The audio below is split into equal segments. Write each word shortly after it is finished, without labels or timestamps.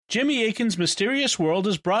Jimmy Akin's Mysterious World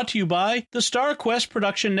is brought to you by the Star Quest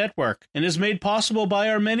Production Network and is made possible by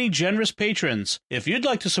our many generous patrons. If you'd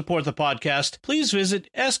like to support the podcast, please visit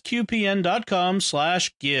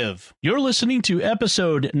sqpn.com/give. You're listening to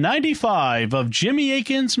episode 95 of Jimmy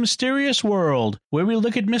Akin's Mysterious World, where we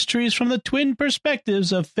look at mysteries from the twin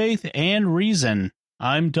perspectives of faith and reason.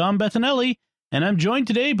 I'm Dom Bettinelli, and I'm joined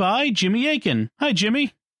today by Jimmy Akin. Hi,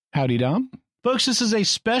 Jimmy. Howdy, Dom. Folks, this is a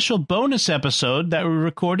special bonus episode that we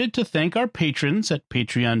recorded to thank our patrons at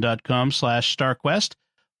patreon.com/StarQuest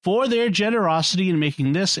for their generosity in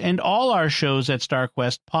making this and all our shows at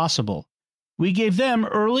StarQuest possible. We gave them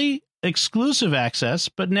early, exclusive access,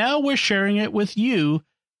 but now we're sharing it with you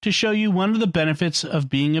to show you one of the benefits of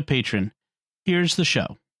being a patron. Here's the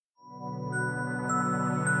show.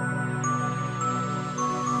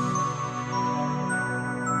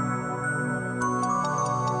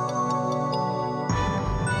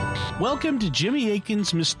 Welcome to Jimmy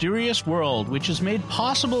Akin's Mysterious World, which is made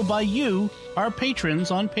possible by you, our patrons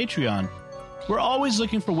on Patreon. We're always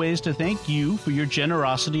looking for ways to thank you for your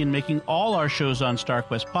generosity in making all our shows on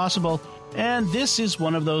StarQuest possible, and this is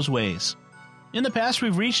one of those ways. In the past,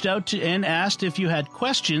 we've reached out to and asked if you had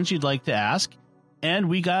questions you'd like to ask, and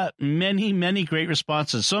we got many, many great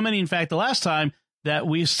responses. So many, in fact, the last time that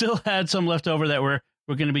we still had some left over that we're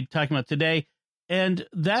going to be talking about today. And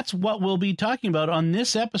that's what we'll be talking about on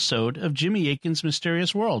this episode of Jimmy Akin's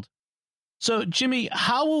Mysterious World. So, Jimmy,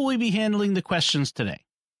 how will we be handling the questions today?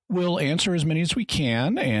 We'll answer as many as we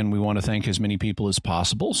can, and we want to thank as many people as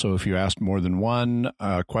possible. So if you asked more than one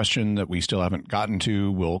question that we still haven't gotten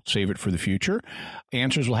to, we'll save it for the future.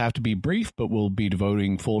 Answers will have to be brief, but we'll be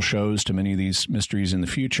devoting full shows to many of these mysteries in the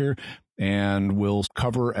future, and we'll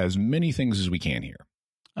cover as many things as we can here.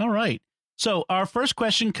 All right. So our first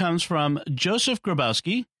question comes from Joseph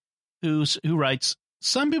Grabowski, who writes,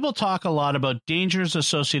 some people talk a lot about dangers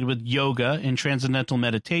associated with yoga and transcendental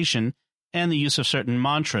meditation and the use of certain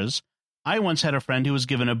mantras. I once had a friend who was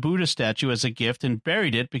given a Buddha statue as a gift and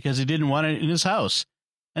buried it because he didn't want it in his house.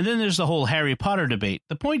 And then there's the whole Harry Potter debate.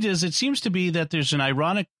 The point is, it seems to be that there's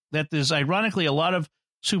ironically a lot of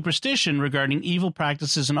superstition regarding evil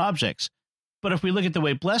practices and objects. But if we look at the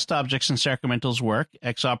way blessed objects and sacramentals work,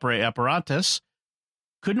 ex opere apparatus,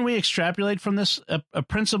 couldn't we extrapolate from this a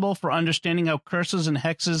principle for understanding how curses and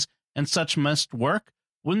hexes and such must work?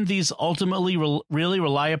 Wouldn't these ultimately really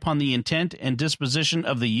rely upon the intent and disposition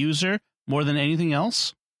of the user more than anything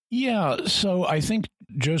else? Yeah, so I think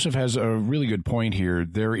Joseph has a really good point here.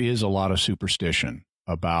 There is a lot of superstition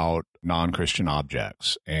about non-Christian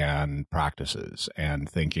objects and practices and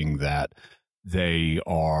thinking that they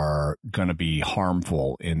are going to be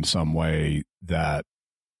harmful in some way that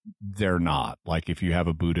they're not. Like if you have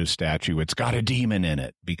a Buddha statue, it's got a demon in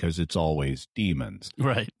it because it's always demons.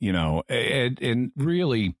 Right. You know, and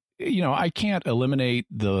really, you know, I can't eliminate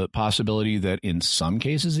the possibility that in some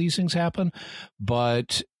cases these things happen,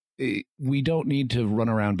 but we don't need to run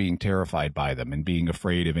around being terrified by them and being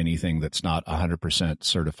afraid of anything that's not 100%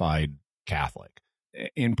 certified Catholic.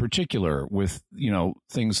 In particular, with, you know,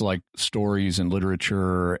 things like stories and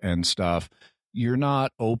literature and stuff, you're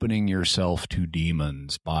not opening yourself to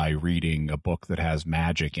demons by reading a book that has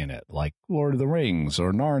magic in it, like Lord of the Rings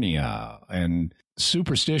or Narnia. And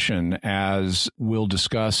superstition, as we'll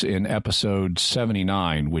discuss in episode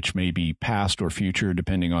 79, which may be past or future,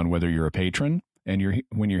 depending on whether you're a patron and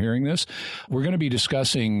when you're hearing this, we're going to be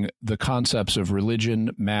discussing the concepts of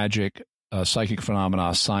religion, magic, psychic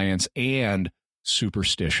phenomena, science, and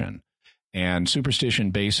superstition. And superstition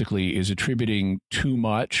basically is attributing too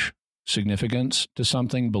much significance to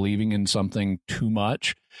something, believing in something too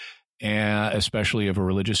much, and especially of a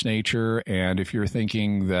religious nature. And if you're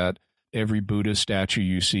thinking that every Buddha statue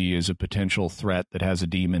you see is a potential threat that has a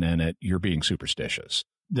demon in it, you're being superstitious.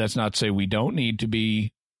 That's not to say we don't need to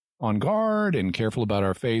be on guard and careful about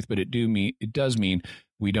our faith, but it does mean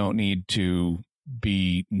we don't need to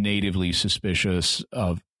be natively suspicious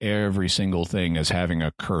of every single thing as having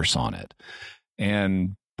a curse on it.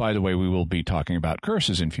 And by the way, we will be talking about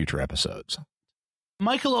curses in future episodes.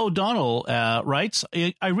 Michael O'Donnell writes,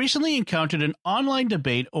 I recently encountered an online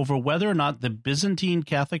debate over whether or not the Byzantine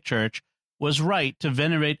Catholic Church was right to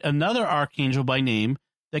venerate another archangel by name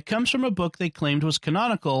that comes from a book they claimed was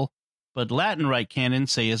canonical, but Latin Rite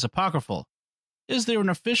canons say is apocryphal. Is there an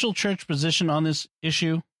official church position on this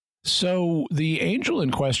issue? So the angel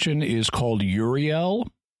in question is called Uriel,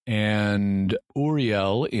 and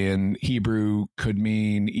Uriel in Hebrew could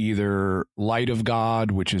mean either light of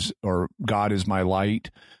God, or God is my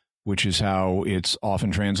light, which is how it's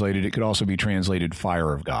often translated. It could also be translated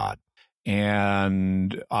fire of God.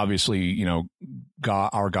 And obviously,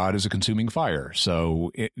 our God is a consuming fire.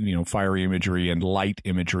 So, fiery imagery and light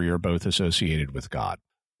imagery are both associated with God.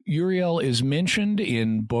 Uriel is mentioned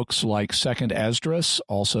in books like Second Esdras,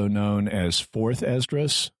 also known as Fourth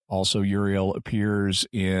Esdras. Also, Uriel appears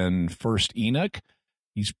in First Enoch.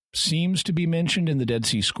 He seems to be mentioned in the Dead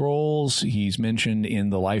Sea Scrolls. He's mentioned in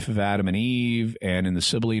the Life of Adam and Eve and in the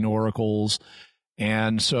Sibylline Oracles.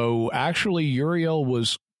 And so actually Uriel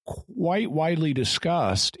was quite widely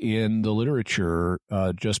discussed in the literature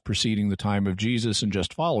just preceding the time of Jesus and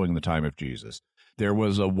just following the time of Jesus. There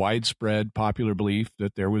was a widespread popular belief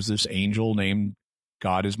that there was this angel named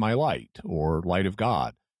God is my light, or Light of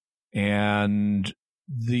God. And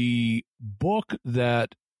the book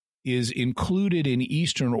that is included in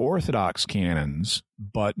Eastern Orthodox canons,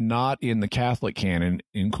 but not in the Catholic canon,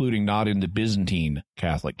 including not in the Byzantine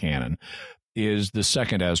Catholic canon, is the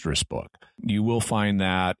Second Esdras book. You will find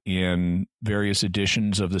that in various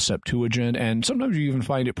editions of the Septuagint, and sometimes you even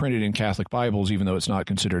find it printed in Catholic Bibles, even though it's not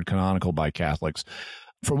considered canonical by Catholics.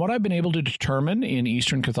 From what I've been able to determine in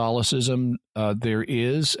Eastern Catholicism, there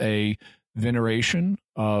is a veneration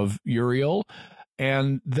of Uriel,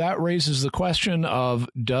 and that raises the question of,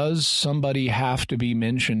 does somebody have to be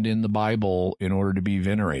mentioned in the Bible in order to be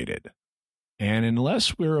venerated? And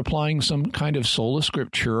unless we're applying some kind of sola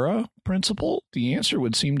scriptura principle, the answer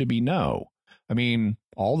would seem to be no. I mean,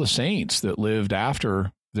 all the saints that lived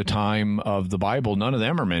after the time of the Bible, none of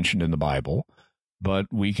them are mentioned in the Bible, but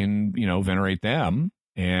we can, venerate them.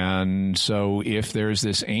 And so if there's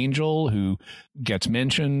this angel who gets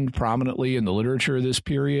mentioned prominently in the literature of this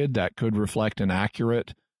period, that could reflect an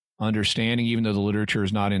accurate understanding. Even though the literature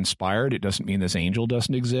is not inspired, it doesn't mean this angel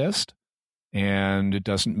doesn't exist. And it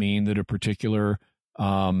doesn't mean that a particular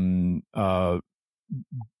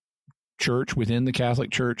church within the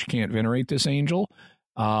Catholic Church can't venerate this angel.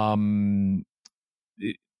 So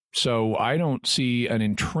I don't see an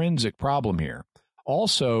intrinsic problem here.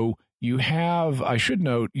 Also, you have, I should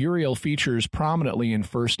note, Uriel features prominently in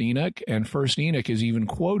First Enoch, and First Enoch is even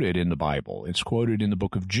quoted in the Bible. It's quoted in the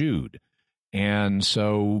book of Jude. And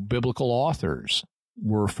so biblical authors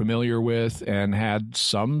were familiar with and had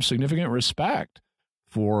some significant respect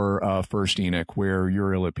for First Enoch, where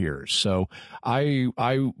Uriel appears. So I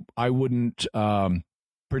wouldn't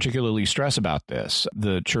particularly stress about this.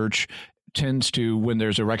 The church tends to, when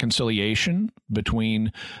there's a reconciliation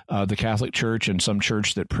between the Catholic Church and some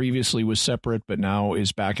church that previously was separate but now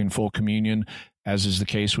is back in full communion, as is the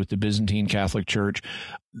case with the Byzantine Catholic Church,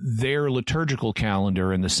 their liturgical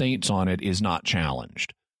calendar and the saints on it is not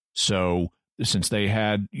challenged. So since they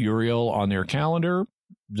had Uriel on their calendar,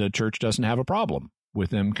 the church doesn't have a problem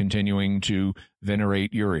with them continuing to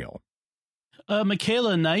venerate Uriel.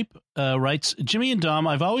 Michaela Knipe writes, Jimmy and Dom,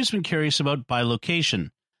 I've always been curious about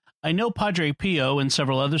bilocation. I know Padre Pio and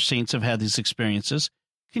several other saints have had these experiences.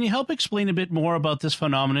 Can you help explain a bit more about this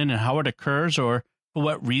phenomenon and how it occurs, or for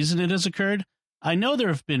what reason it has occurred? I know there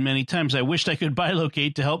have been many times I wished I could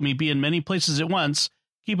bilocate to help me be in many places at once.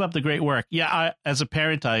 Keep up the great work. Yeah, as a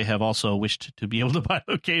parent, I have also wished to be able to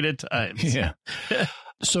bilocate at times. Yeah.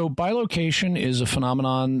 So bilocation is a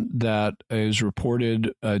phenomenon that is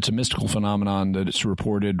reported. It's a mystical phenomenon that it's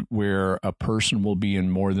reported where a person will be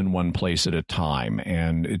in more than one place at a time.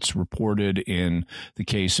 And it's reported in the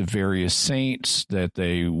case of various saints that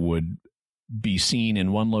they would be seen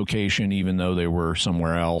in one location, even though they were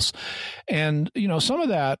somewhere else. And, some of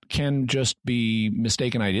that can just be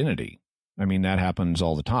mistaken identity. I mean, that happens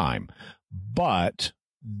all the time. But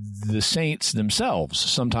the saints themselves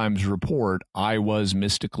sometimes report, I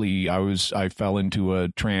fell into a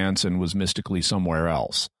trance and was mystically somewhere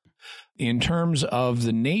else. In terms of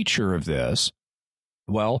the nature of this,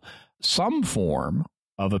 well, some form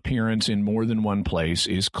of appearance in more than one place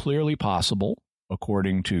is clearly possible,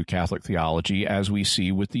 according to Catholic theology, as we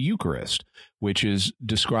see with the Eucharist, which is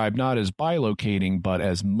described not as bilocating, but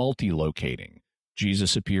as multilocating.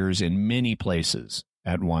 Jesus appears in many places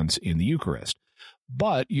at once in the Eucharist.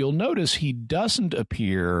 But you'll notice he doesn't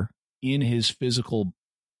appear with his physical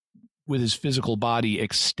body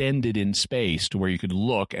extended in space to where you could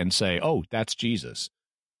look and say, oh, that's Jesus.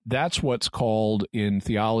 That's what's called in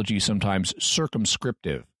theology sometimes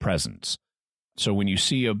circumscriptive presence. So when you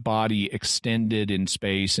see a body extended in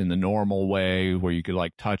space in the normal way where you could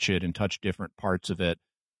touch it and touch different parts of it,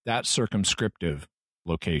 that's circumscriptive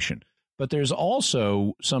location. But there's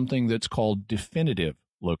also something that's called definitive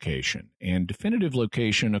location. And definitive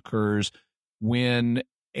location occurs when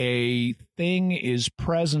a thing is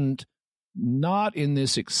present not in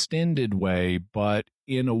this extended way, but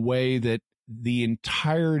in a way that the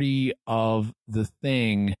entirety of the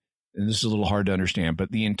thing and this is a little hard to understand,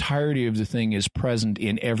 but the entirety of the thing is present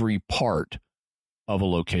in every part of a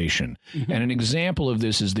location. Mm-hmm. And an example of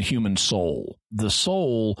this is the human soul. The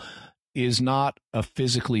soul is not a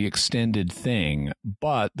physically extended thing,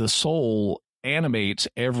 but the soul animates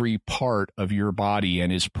every part of your body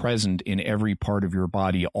and is present in every part of your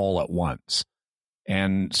body all at once.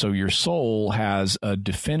 And so your soul has a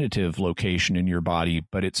definitive location in your body,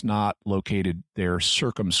 but it's not located there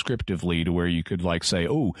circumscriptively to where you could like say,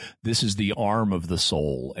 oh, this is the arm of the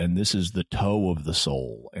soul and this is the toe of the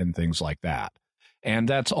soul and things like that. And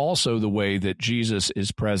that's also the way that Jesus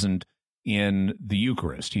is present in the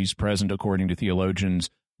Eucharist. He's present, according to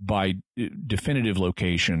theologians, by definitive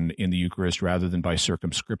location in the Eucharist rather than by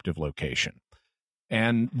circumscriptive location.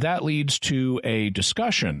 And that leads to a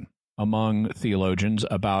discussion among theologians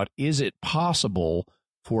about, is it possible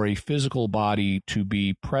for a physical body to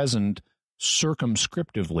be present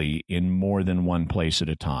circumscriptively in more than one place at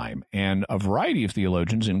a time? And a variety of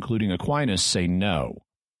theologians, including Aquinas, say no,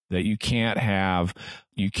 that you can't have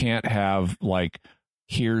like,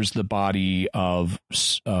 here's the body of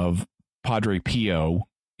Padre Pio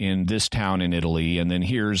in this town in Italy, and then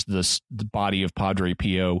here's the body of Padre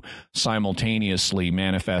Pio simultaneously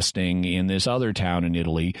manifesting in this other town in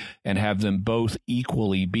Italy, and have them both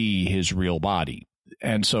equally be his real body.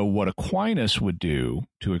 And so what Aquinas would do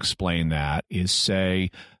to explain that is say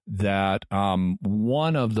that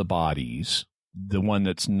one of the bodies, the one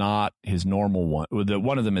that's not his normal one,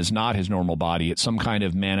 one of them is not his normal body, it's some kind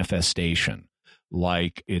of manifestation,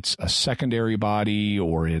 like it's a secondary body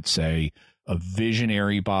or it's a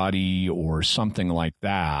visionary body or something like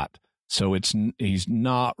that. So his body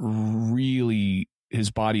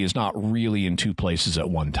is not really in two places at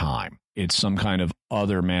one time. It's some kind of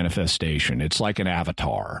other manifestation. It's like an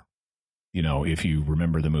avatar, if you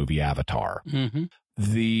remember the movie Avatar. Mm-hmm.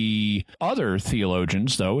 The other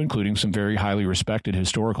theologians, though, including some very highly respected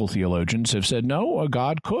historical theologians, have said, no, a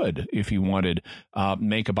God could, if he wanted,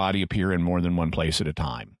 make a body appear in more than one place at a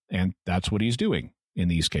time. And that's what he's doing in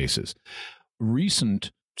these cases.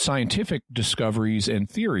 Recent scientific discoveries and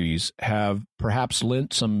theories have perhaps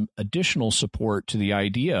lent some additional support to the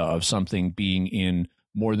idea of something being in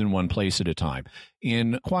more than one place at a time.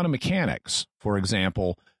 In quantum mechanics, for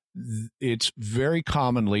example, it's very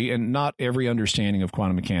commonly, and not every understanding of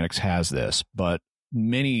quantum mechanics has this, but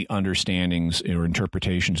many understandings or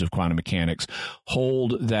interpretations of quantum mechanics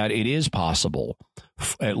hold that it is possible,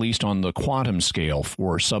 at least on the quantum scale,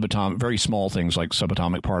 for very small things like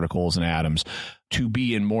subatomic particles and atoms to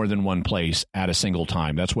be in more than one place at a single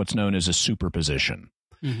time. That's what's known as a superposition.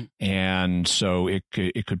 Mm-hmm. And so it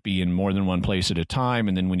could be in more than one place at a time,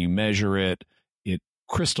 and then when you measure it, it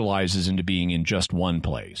crystallizes into being in just one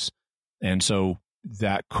place. And so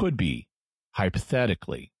that could be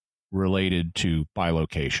hypothetically related to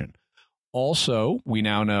bilocation. Also, we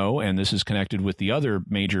now know, and this is connected with the other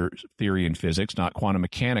major theory in physics, not quantum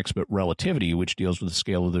mechanics, but relativity, which deals with the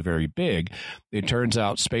scale of the very big. It turns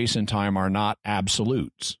out space and time are not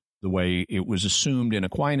absolutes, the way it was assumed in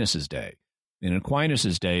Aquinas' day. In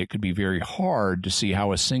Aquinas' day, it could be very hard to see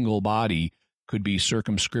how a single body could be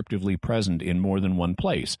circumscriptively present in more than one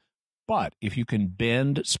place. But if you can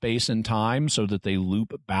bend space and time so that they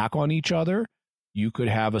loop back on each other, you could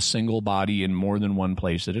have a single body in more than one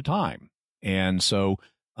place at a time. And so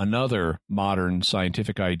another modern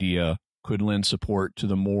scientific idea could lend support to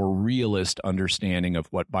the more realist understanding of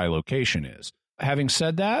what bilocation is. Having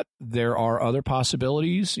said that, there are other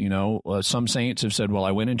possibilities. Some saints have said, well,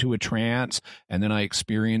 I went into a trance and then I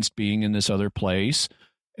experienced being in this other place.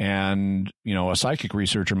 And, a psychic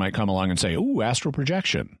researcher might come along and say, ooh, astral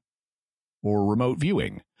projection or remote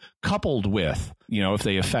viewing, coupled with, if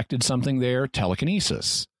they affected something there,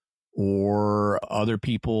 telekinesis, or other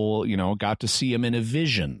people, got to see him in a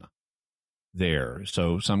vision there.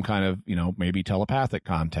 So some kind of, maybe telepathic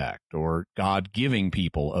contact or God giving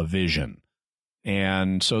people a vision.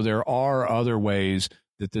 And so there are other ways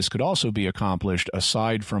that this could also be accomplished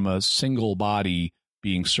aside from a single body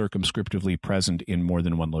being circumscriptively present in more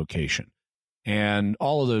than one location. And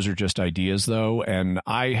all of those are just ideas, though, and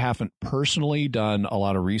I haven't personally done a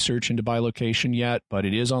lot of research into bilocation yet, but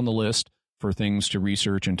it is on the list for things to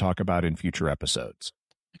research and talk about in future episodes.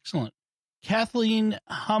 Excellent. Kathleen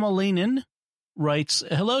Hamalinen writes,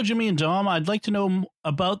 hello, Jimmy and Dom. I'd like to know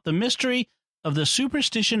about the mystery of the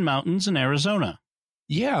Superstition Mountains in Arizona.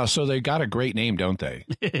 Yeah, so they got a great name, don't they?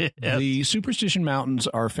 Yes. The Superstition Mountains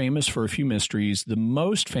are famous for a few mysteries. The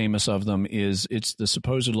most famous of them is it's the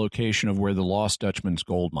supposed location of where the Lost Dutchman's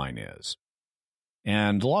gold mine is.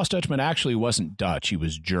 And the Lost Dutchman actually wasn't Dutch, he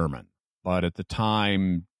was German. But at the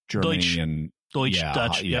time, Germany Deutsch. and... Deutsch,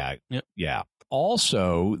 Dutch. Yeah.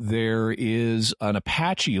 also, there is an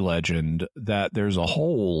Apache legend that there's a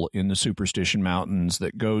hole in the Superstition Mountains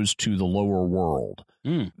that goes to the lower world.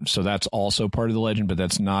 So that's also part of the legend, but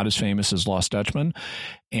that's not as famous as Lost Dutchman.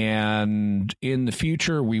 And in the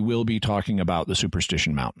future, we will be talking about the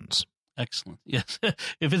Superstition Mountains. Excellent. Yes.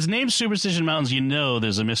 If it's named Superstition Mountains, you know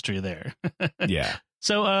there's a mystery there. Yeah.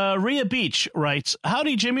 So Rhea Beach writes,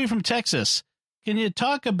 "Howdy, Jimmy from Texas. Can you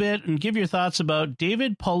talk a bit and give your thoughts about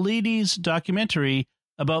David Paulides' documentary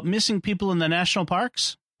about missing people in the national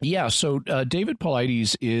parks?" Yeah, so David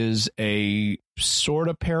Paulides is a sort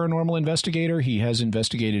of paranormal investigator. He has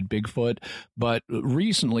investigated Bigfoot, but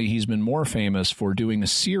recently he's been more famous for doing a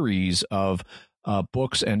series of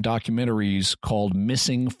books and documentaries called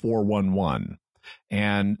Missing 411.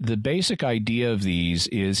 And the basic idea of these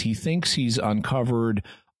is he thinks he's uncovered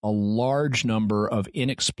a large number of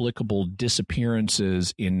inexplicable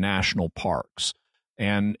disappearances in national parks.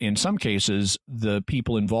 And in some cases, the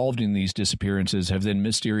people involved in these disappearances have then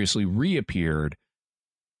mysteriously reappeared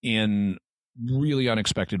in really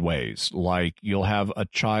unexpected ways. Like you'll have a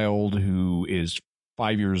child who is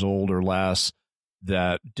 5 years old or less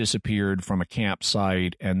that disappeared from a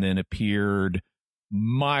campsite and then appeared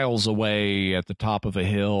miles away at the top of a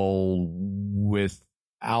hill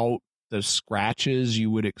without the scratches you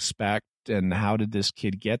would expect. And how did this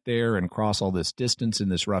kid get there and cross all this distance in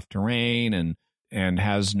this rough terrain and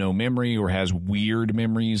has no memory or has weird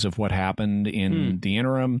memories of what happened in the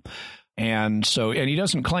interim. And he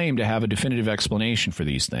doesn't claim to have a definitive explanation for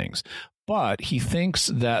these things, but he thinks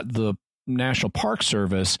that the National Park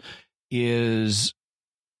Service is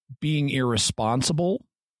being irresponsible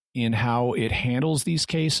in how it handles these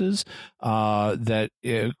cases, that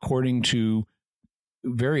according to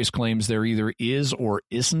various claims, there either is or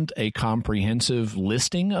isn't a comprehensive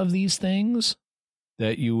listing of these things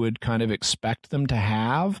that you would kind of expect them to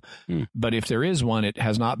have. But if there is one, it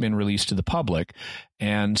has not been released to the public.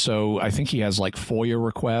 And so I think he has like FOIA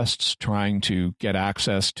requests trying to get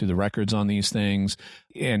access to the records on these things.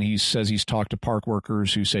 And he says he's talked to park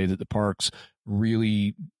workers who say that the parks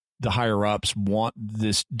really, the higher ups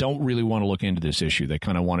don't really want to look into this issue. They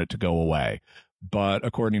kind of want it to go away. But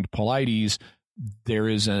according to Paulides, there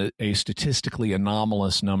is a statistically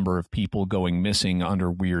anomalous number of people going missing under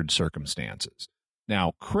weird circumstances.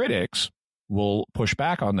 Now, critics will push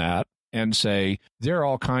back on that and say there are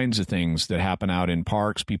all kinds of things that happen out in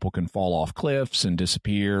parks. People can fall off cliffs and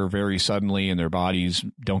disappear very suddenly and their bodies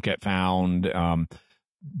don't get found.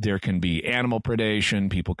 There can be animal predation.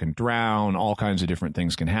 People can drown. All kinds of different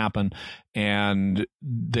things can happen. And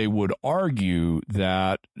they would argue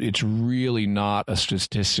that it's really not a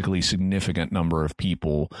statistically significant number of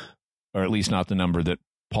people, or at least not the number that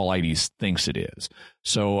Paulides thinks it is.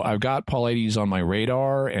 So I've got Paulides on my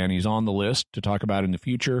radar, and he's on the list to talk about in the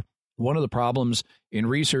future. One of the problems in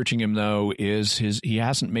researching him, though, is he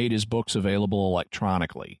hasn't made his books available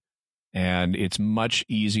electronically. And it's much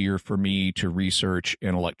easier for me to research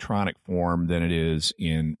in electronic form than it is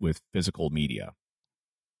with physical media.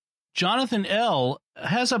 Jonathan L.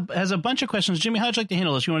 has a bunch of questions. Jimmy, how'd you like to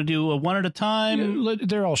handle this? You want to do one at a time? Yeah,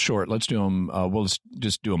 they're all short. Let's do them. We'll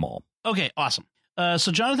just do them all. Okay, awesome.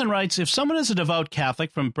 So Jonathan writes, if someone is a devout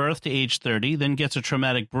Catholic from birth to age 30, then gets a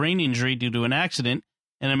traumatic brain injury due to an accident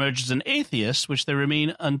and emerges an atheist, which they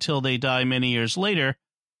remain until they die many years later,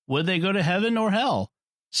 would they go to heaven or hell?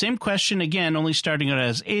 Same question again, only starting out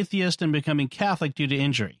as atheist and becoming Catholic due to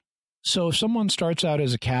injury. So if someone starts out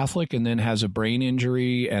as a Catholic and then has a brain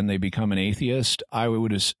injury and they become an atheist, I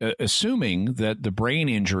would assuming that the brain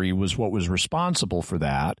injury was what was responsible for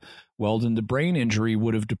that, well, then the brain injury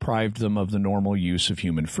would have deprived them of the normal use of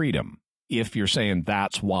human freedom. If you're saying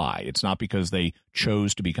that's why, it's not because they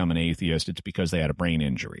chose to become an atheist, it's because they had a brain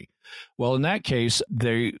injury. Well, in that case,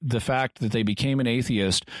 the fact that they became an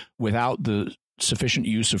atheist without the sufficient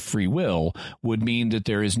use of free will would mean that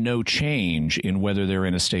there is no change in whether they're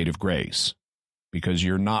in a state of grace, because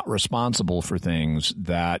you're not responsible for things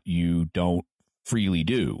that you don't freely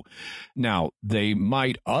do. Now, they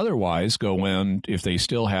might otherwise go in, if they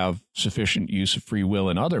still have sufficient use of free will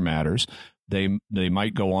in other matters, they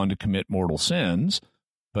might go on to commit mortal sins,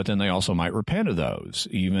 but then they also might repent of those,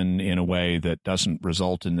 even in a way that doesn't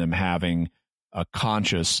result in them having a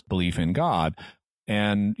conscious belief in God.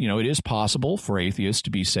 And, it is possible for atheists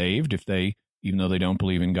to be saved even though they don't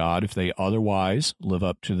believe in God, if they otherwise live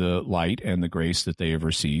up to the light and the grace that they have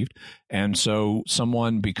received. And so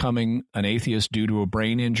someone becoming an atheist due to a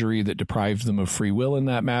brain injury that deprives them of free will in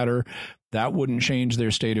that matter, that wouldn't change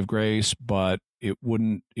their state of grace, but it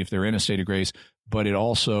wouldn't, if they're in a state of grace, but it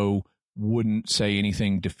also wouldn't say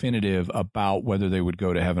anything definitive about whether they would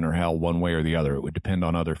go to heaven or hell one way or the other. It would depend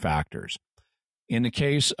on other factors. In the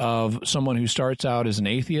case of someone who starts out as an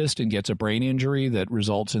atheist and gets a brain injury that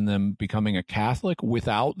results in them becoming a Catholic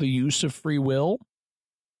without the use of free will,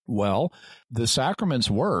 well, the sacraments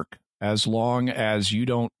work as long as you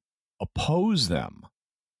don't oppose them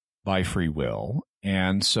by free will.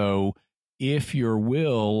 And so if your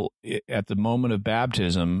will at the moment of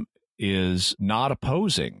baptism is not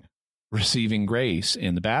opposing receiving grace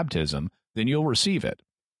in the baptism, then you'll receive it.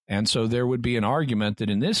 And so there would be an argument that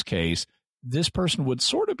in this case, this person would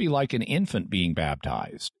sort of be like an infant being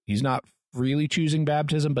baptized. He's not freely choosing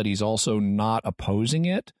baptism, but he's also not opposing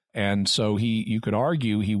it. And so you could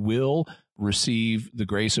argue he will receive the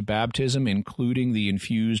grace of baptism, including the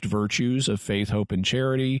infused virtues of faith, hope, and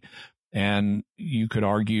charity. And you could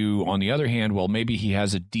argue, on the other hand, well, maybe he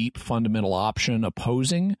has a deep fundamental option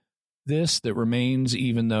opposing this that remains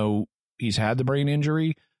even though he's had the brain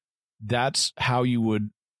injury. That's how you would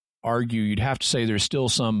argue. You'd have to say there's still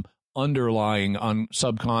some underlying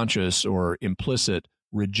subconscious or implicit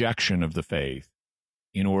rejection of the faith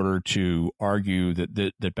in order to argue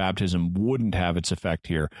that baptism wouldn't have its effect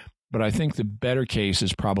here. But I think the better case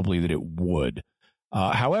is probably that it would.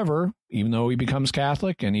 However, even though he becomes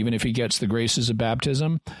Catholic, and even if he gets the graces of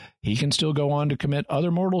baptism, he can still go on to commit other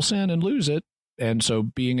mortal sin and lose it. And so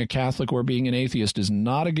being a Catholic or being an atheist is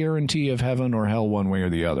not a guarantee of heaven or hell one way or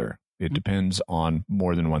the other. It depends on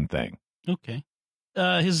more than one thing. Okay.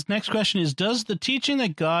 His next question is, does the teaching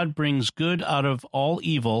that God brings good out of all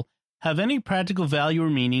evil have any practical value or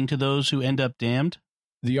meaning to those who end up damned?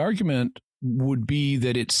 The argument would be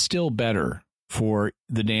that it's still better for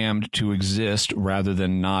the damned to exist rather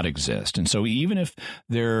than not exist. And so even if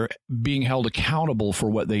they're being held accountable for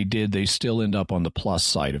what they did, they still end up on the plus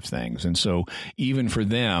side of things. And so even for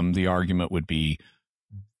them, the argument would be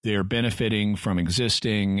they're benefiting from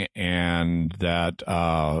existing, and that's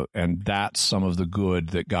some of the good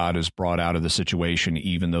that God has brought out of the situation,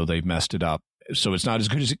 even though they've messed it up. So it's not as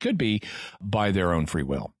good as it could be by their own free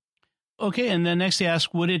will. Okay, and then next he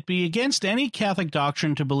asks, would it be against any Catholic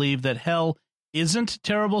doctrine to believe that hell isn't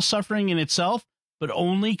terrible suffering in itself, but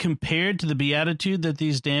only compared to the beatitude that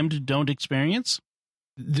these damned don't experience?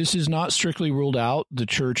 This is not strictly ruled out. The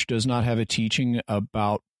Church does not have a teaching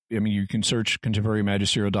about, I mean, you can search contemporary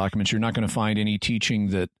magisterial documents. You're not going to find any teaching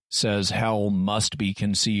that says hell must be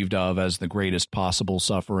conceived of as the greatest possible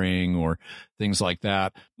suffering or things like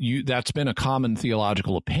that. That's been a common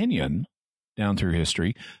theological opinion down through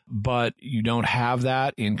history, but you don't have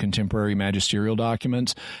that in contemporary magisterial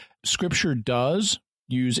documents. Scripture does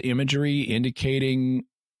use imagery indicating,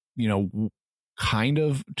 kind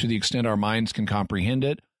of to the extent our minds can comprehend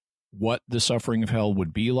it, what the suffering of hell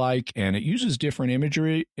would be like. And it uses different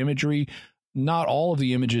imagery. Not all of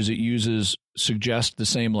the images it uses suggest the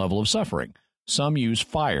same level of suffering. Some use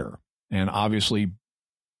fire, and obviously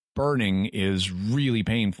burning is really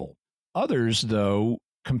painful. Others, though,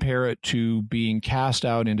 compare it to being cast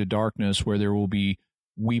out into darkness where there will be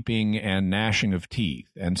weeping and gnashing of teeth.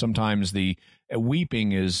 And sometimes the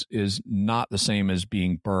weeping is not the same as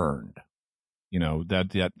being burned.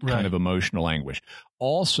 That kind of emotional anguish.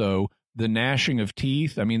 Also, the gnashing of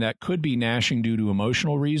teeth, I mean, that could be gnashing due to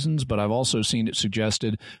emotional reasons, but I've also seen it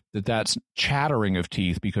suggested that that's chattering of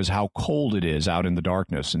teeth because how cold it is out in the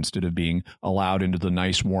darkness instead of being allowed into the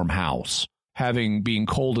nice warm house. Being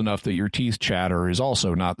cold enough that your teeth chatter is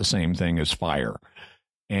also not the same thing as fire.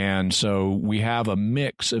 And so we have a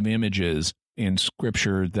mix of images in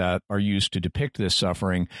Scripture that are used to depict this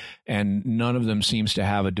suffering, and none of them seems to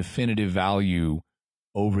have a definitive value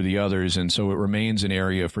over the others. And so it remains an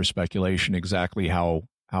area for speculation exactly how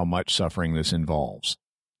much suffering this involves.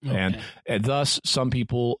 Okay. And thus, some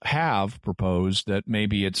people have proposed that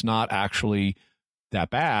maybe it's not actually that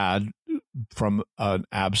bad from an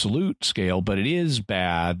absolute scale, but it is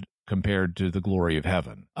bad compared to the glory of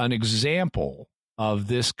heaven. An example of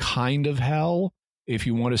this kind of hell, if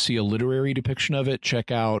you want to see a literary depiction of it,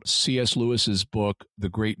 check out C.S. Lewis's book, The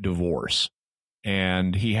Great Divorce.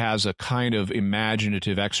 And he has a kind of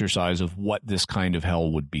imaginative exercise of what this kind of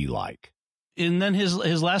hell would be like. And then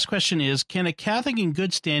his last question is, can a Catholic in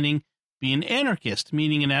good standing be an anarchist,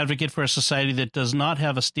 meaning an advocate for a society that does not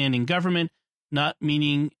have a standing government, not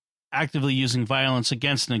meaning actively using violence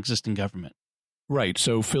against an existing government? Right.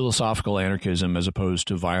 So philosophical anarchism as opposed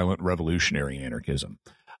to violent revolutionary anarchism.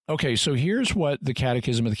 Okay, so here's what the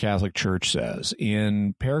Catechism of the Catholic Church says.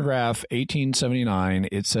 In paragraph 1879,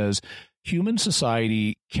 it says, human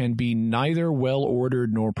society can be neither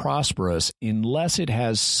well-ordered nor prosperous unless it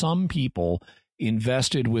has some people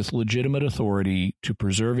invested with legitimate authority to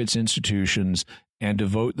preserve its institutions and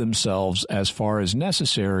devote themselves as far as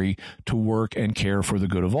necessary to work and care for the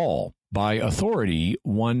good of all. By authority,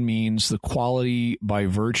 one means the quality by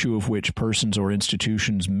virtue of which persons or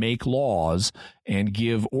institutions make laws and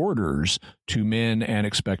give orders to men and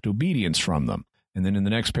expect obedience from them. And then in the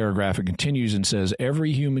next paragraph, it continues and says,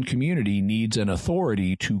 every human community needs an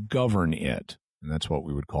authority to govern it. And that's what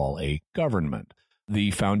we would call a government.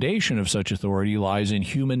 The foundation of such authority lies in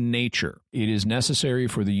human nature. It is necessary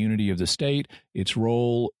for the unity of the state. Its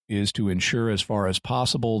role is to ensure, as far as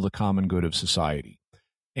possible, the common good of society.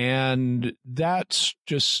 And that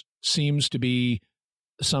just seems to be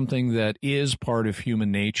something that is part of human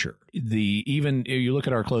nature. Even if you look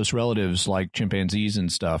at our close relatives like chimpanzees and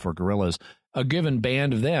stuff, or gorillas, a given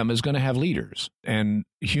band of them is going to have leaders. And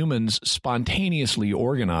humans spontaneously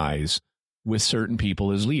organize with certain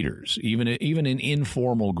people as leaders, even in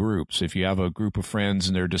informal groups. If you have a group of friends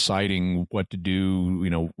and they're deciding what to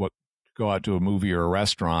do, what go out to a movie or a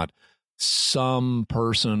restaurant, some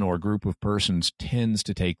person or group of persons tends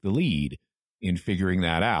to take the lead in figuring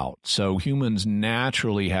that out. So humans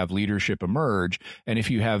naturally have leadership emerge. And if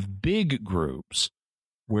you have big groups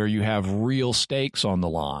where you have real stakes on the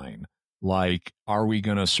line, like, are we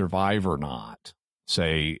going to survive or not,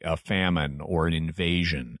 say a famine or an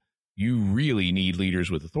invasion, you really need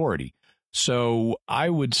leaders with authority. So I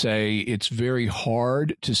would say it's very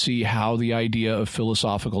hard to see how the idea of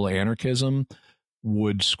philosophical anarchism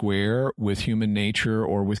would square with human nature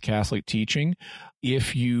or with Catholic teaching.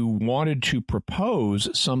 If you wanted to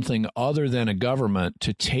propose something other than a government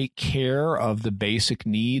to take care of the basic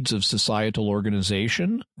needs of societal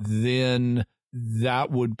organization, then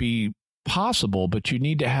that would be possible, but you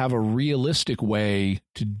need to have a realistic way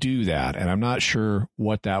to do that. And I'm not sure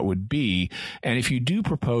what that would be. And if you do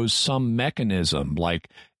propose some mechanism, like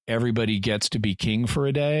everybody gets to be king for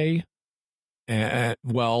a day,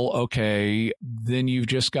 well, okay, then you've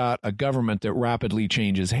just got a government that rapidly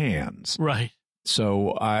changes hands. Right.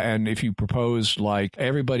 So, and if you propose like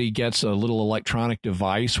everybody gets a little electronic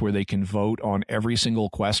device where they can vote on every single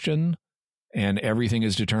question and everything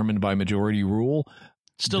is determined by majority rule,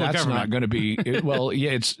 still that's a government. not going to be well.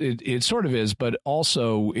 Yeah, it sort of is, but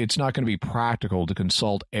also it's not going to be practical to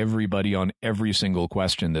consult everybody on every single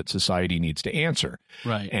question that society needs to answer.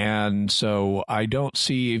 Right. And so I don't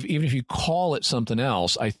see, even if you call it something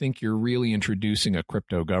else, I think you're really introducing a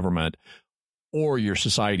crypto government, or your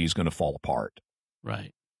society is going to fall apart.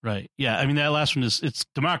 Right. Right. Yeah. I mean, that last one it's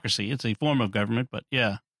democracy. It's a form of government, but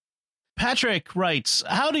yeah. Patrick writes,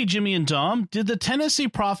 howdy, Jimmy and Dom. Did the Tennessee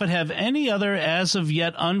prophet have any other as of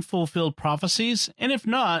yet unfulfilled prophecies? And if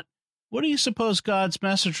not, what do you suppose God's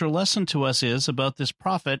message or lesson to us is about this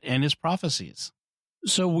prophet and his prophecies?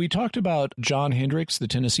 So we talked about John Hendricks, the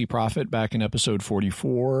Tennessee prophet, back in episode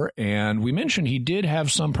 44, and we mentioned he did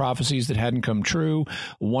have some prophecies that hadn't come true.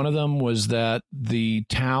 One of them was that the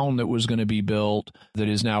town that was going to be built, that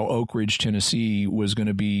is now Oak Ridge, Tennessee, was going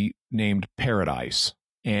to be named Paradise.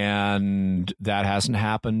 And that hasn't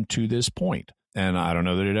happened to this point. And I don't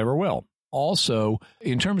know that it ever will. Also,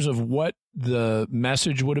 in terms of what the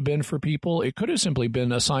message would have been for people, it could have simply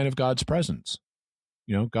been a sign of God's presence.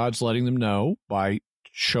 God's letting them know by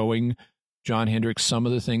showing John Hendricks some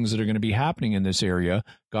of the things that are going to be happening in this area.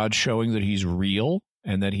 God's showing that he's real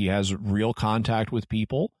and that he has real contact with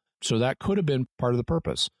people. So that could have been part of the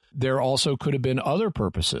purpose. There also could have been other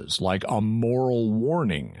purposes, like a moral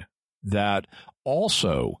warning that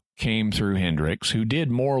also came through Hendricks, who did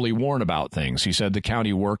morally warn about things. He said the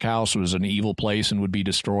county workhouse was an evil place and would be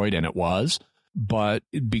destroyed, and it was. But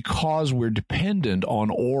because we're dependent on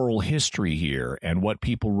oral history here and what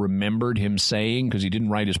people remembered him saying, because he didn't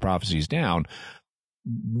write his prophecies down,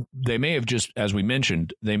 they may have just, as we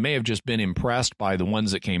mentioned, they may have just been impressed by the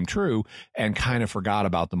ones that came true and kind of forgot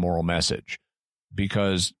about the moral message,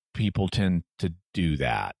 because people tend to do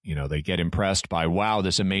that. They get impressed by, wow,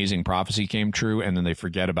 this amazing prophecy came true, and then they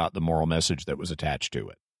forget about the moral message that was attached to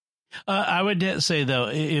it. I would say, though,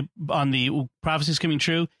 on the prophecies coming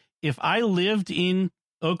true, if I lived in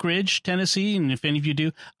Oak Ridge, Tennessee, and if any of you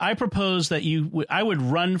do, I propose that I would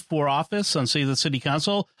run for office on, say, the city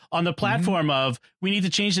council on the platform of, we need to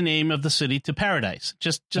change the name of the city to Paradise.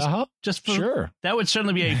 Just for, sure. That would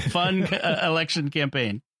certainly be a fun election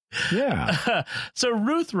campaign. Yeah. So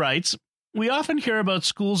Ruth writes, we often hear about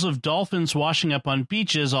schools of dolphins washing up on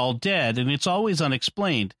beaches all dead, and it's always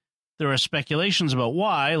unexplained. There are speculations about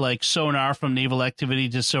why, like sonar from naval activity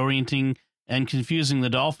disorienting and confusing the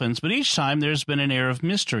dolphins, but each time there's been an air of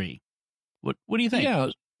mystery. What do you think? Yeah.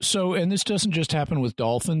 So, and this doesn't just happen with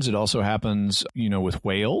dolphins. It also happens, with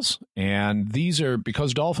whales. And these are,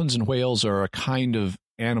 because dolphins and whales are a kind of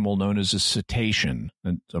animal known as a cetacean.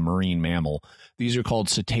 It's a marine mammal. These are called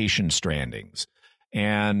cetacean strandings.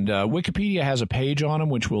 And Wikipedia has a page on them,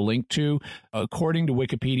 which we'll link to. According to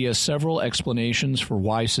Wikipedia, several explanations for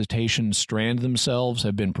why cetaceans strand themselves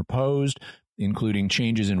have been proposed, including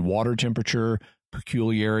changes in water temperature,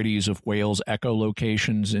 peculiarities of whales'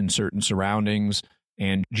 echolocations in certain surroundings,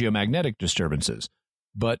 and geomagnetic disturbances.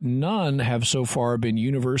 But none have so far been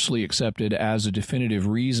universally accepted as a definitive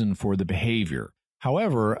reason for the behavior.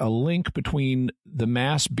 However, a link between the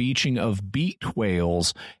mass beaching of beaked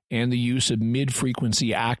whales and the use of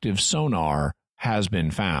mid-frequency active sonar has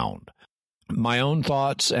been found. My own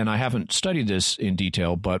thoughts, and I haven't studied this in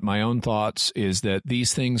detail, but my own thoughts is that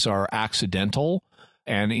these things are accidental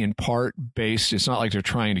and in part based, it's not like they're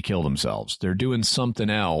trying to kill themselves. They're doing something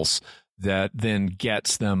else that then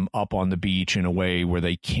gets them up on the beach in a way where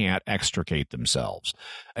they can't extricate themselves.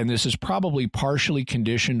 And this is probably partially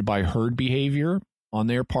conditioned by herd behavior on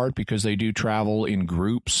their part, because they do travel in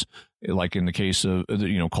groups, like in the case of,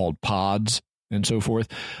 called pods and so forth.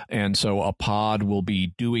 And so a pod will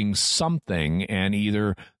be doing something, and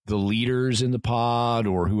either the leaders in the pod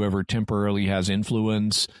or whoever temporarily has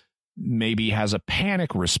influence maybe has a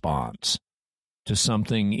panic response to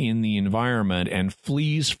something in the environment and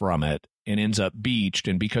flees from it and ends up beached.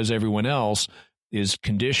 And because everyone else is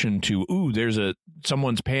conditioned to,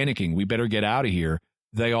 someone's panicking, we better get out of here,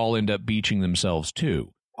 they all end up beaching themselves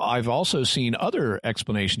too. I've also seen other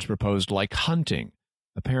explanations proposed, like hunting.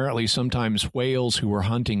 Apparently, sometimes whales who are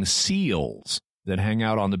hunting seals that hang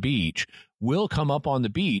out on the beach will come up on the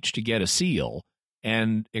beach to get a seal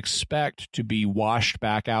and expect to be washed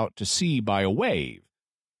back out to sea by a wave.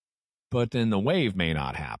 But then the wave may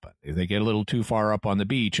not happen. If they get a little too far up on the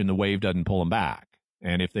beach and the wave doesn't pull them back.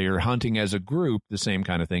 And if they are hunting as a group, the same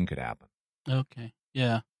kind of thing could happen. Okay.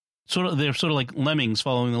 Yeah. They're sort of like lemmings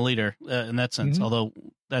following the leader in that sense, although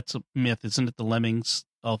that's a myth, isn't it? The lemmings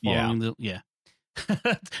all following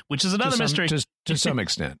which is another mystery. To some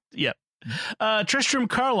extent. Yep. Tristram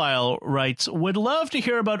Carlisle writes, would love to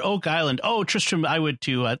hear about Oak Island. Oh, Tristram, I would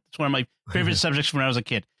too. It's one of my favorite subjects when I was a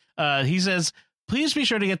kid. He says, please be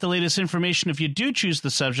sure to get the latest information if you do choose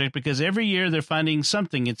the subject, because every year they're finding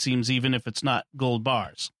something, it seems, even if it's not gold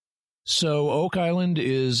bars. So Oak Island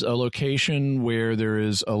is a location where there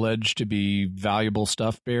is alleged to be valuable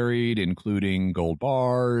stuff buried, including gold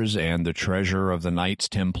bars and the treasure of the Knights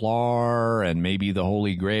Templar and maybe the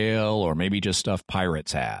Holy Grail, or maybe just stuff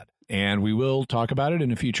pirates had. And we will talk about it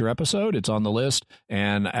in a future episode. It's on the list,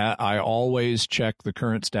 and I always check the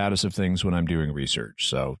current status of things when I'm doing research,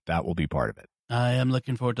 so that will be part of it. I am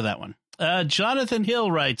looking forward to that one. Jonathan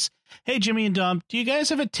Hill writes, hey, Jimmy and Dom, do you guys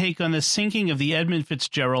have a take on the sinking of the Edmund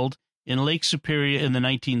Fitzgerald in Lake Superior in the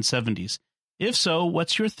 1970s? If so,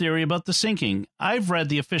 what's your theory about the sinking? I've read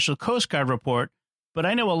the official Coast Guard report, but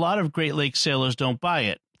I know a lot of Great Lakes sailors don't buy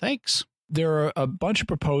it. Thanks. There are a bunch of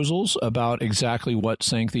proposals about exactly what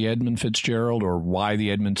sank the Edmund Fitzgerald or why the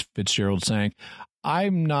Edmund Fitzgerald sank.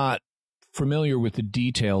 I'm not familiar with the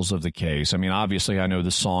details of the case. I mean, obviously, I know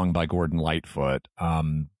the song by Gordon Lightfoot,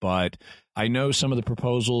 but I know some of the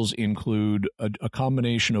proposals include a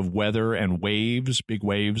combination of weather and waves. Big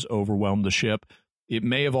waves overwhelmed the ship. It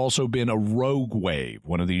may have also been a rogue wave,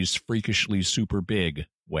 one of these freakishly super big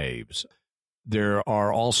waves. There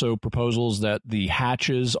are also proposals that the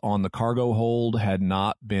hatches on the cargo hold had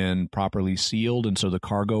not been properly sealed, and so the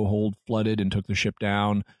cargo hold flooded and took the ship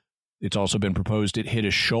down. It's also been proposed it hit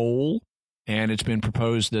a shoal, and it's been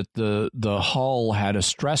proposed that the hull had a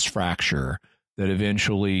stress fracture that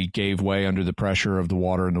eventually gave way under the pressure of the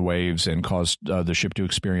water and the waves and caused the ship to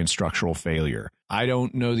experience structural failure. I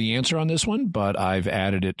don't know the answer on this one, but I've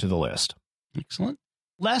added it to the list. Excellent.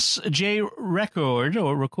 Les J.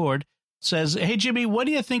 Record says, hey, Jimmy, what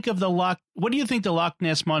do you think the Loch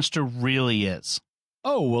Ness Monster really is?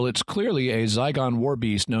 Oh, well, it's clearly a Zygon war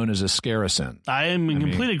beast known as a Scaracin. I am in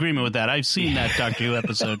complete agreement with that. I've seen that Doctor Who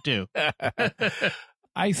episode, too.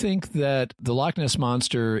 I think that the Loch Ness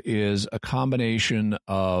Monster is a combination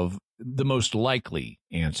of, the most likely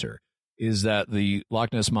answer is that the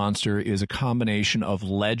Loch Ness Monster is a combination of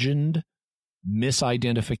legend,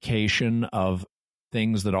 misidentification of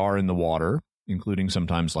things that are in the water, including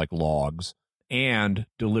sometimes like logs, and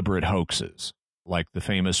deliberate hoaxes, like the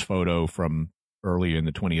famous photo from early in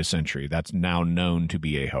the 20th century. That's now known to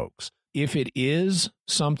be a hoax. If it is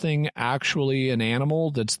something actually an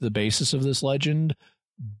animal that's the basis of this legend,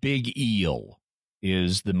 big eel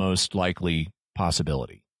is the most likely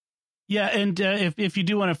possibility. Yeah, and if you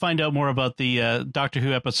do want to find out more about the Doctor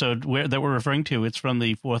Who episode that we're referring to, it's from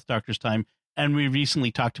the Fourth Doctor's time, and we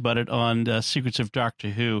recently talked about it on Secrets of Doctor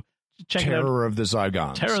Who. check it out. Terror of the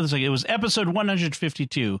Zygons. Terror of the Zygons. It was episode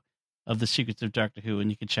 152 of The Secrets of Doctor Who, and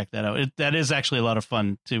you can check that out. That is actually a lot of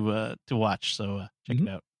fun to watch, so check it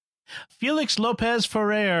out. Felix Lopez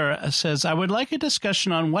Ferrer says, I would like a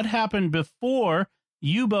discussion on what happened before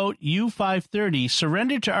U-boat U-530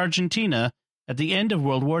 surrendered to Argentina at the end of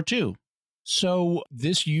World War II. So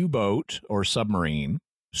this U-boat or submarine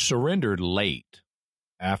surrendered late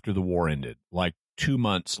after the war ended, like 2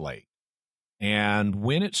 months late. And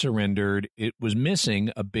when it surrendered, it was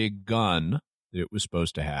missing a big gun that it was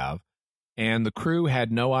supposed to have, and the crew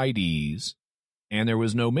had no IDs, and there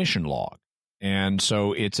was no mission log. And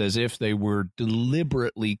so it's as if they were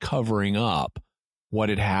deliberately covering up what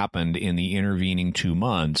had happened in the intervening 2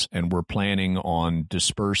 months and were planning on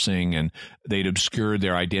dispersing, and they'd obscured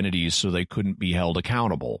their identities so they couldn't be held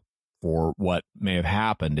accountable for what may have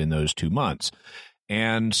happened in those 2 months.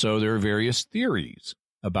 And so there are various theories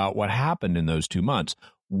about what happened in those 2 months.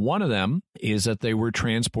 One of them is that they were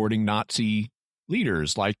transporting Nazi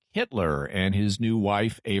leaders like Hitler and his new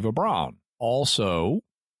wife, Eva Braun. Also,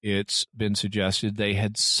 it's been suggested they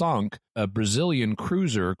had sunk a Brazilian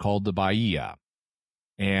cruiser called the Bahia.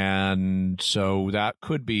 And so that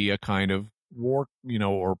could be a kind of war,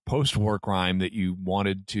 or post-war crime that you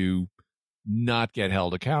wanted to not get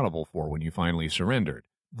held accountable for when you finally surrendered.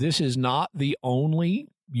 This is not the only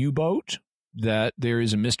U-boat that there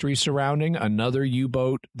is a mystery surrounding. Another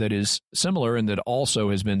U-boat that is similar and that also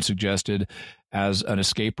has been suggested as an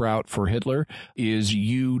escape route for Hitler is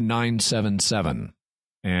U-977.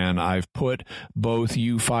 And I've put both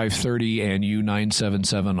U-530 and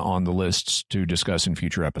U-977 on the lists to discuss in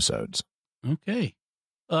future episodes. Okay.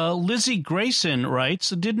 Lizzie Grayson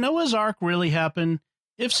writes, did Noah's Ark really happen?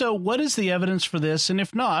 If so, what is the evidence for this? And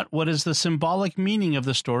if not, what is the symbolic meaning of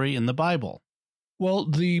the story in the Bible? Well,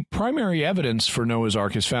 the primary evidence for Noah's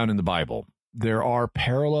Ark is found in the Bible. There are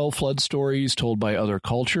parallel flood stories told by other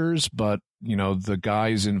cultures, but, the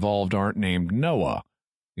guys involved aren't named Noah.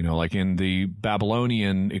 Like in the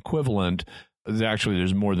Babylonian equivalent, actually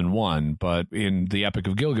there's more than one, but in the Epic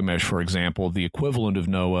of Gilgamesh, for example, the equivalent of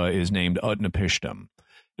Noah is named Utnapishtim.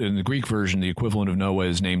 In the Greek version, the equivalent of Noah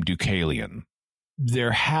is named Deucalion.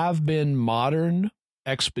 There have been modern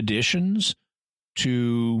expeditions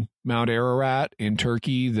to Mount Ararat in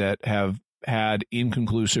Turkey that have had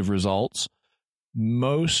inconclusive results.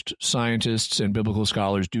 Most scientists and biblical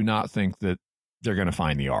scholars do not think that they're going to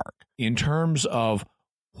find the Ark. In terms of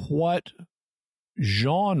what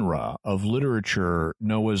genre of literature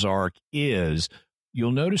Noah's Ark is,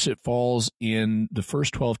 you'll notice it falls in the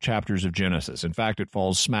first 12 chapters of Genesis. In fact, it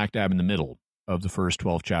falls smack dab in the middle of the first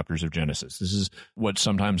 12 chapters of Genesis. This is what's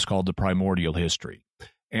sometimes called the primordial history.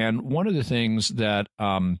 And one of the things that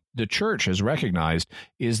the church has recognized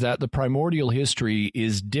is that the primordial history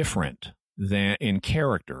is different than in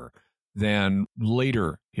character than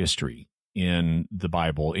later history in the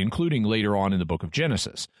Bible, including later on in the book of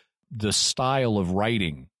Genesis. The style of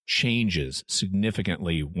writing changes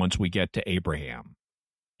significantly once we get to Abraham.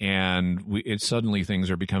 And suddenly things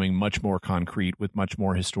are becoming much more concrete with much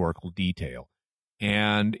more historical detail.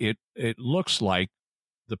 And it looks like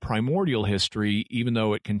the primordial history, even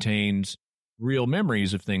though it contains real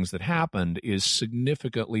memories of things that happened, is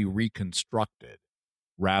significantly reconstructed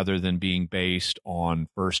rather than being based on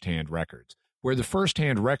firsthand records. Where the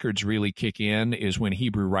firsthand records really kick in is when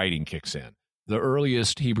Hebrew writing kicks in. The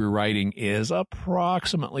earliest Hebrew writing is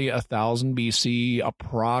approximately 1000 BC,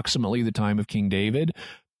 approximately the time of King David.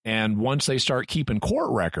 And once they start keeping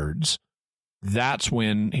court records, that's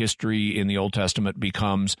when history in the Old Testament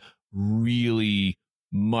becomes really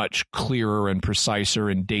much clearer and preciser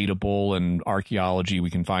and datable, and archaeology,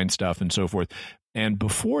 we can find stuff and so forth. And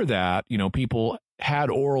before that, people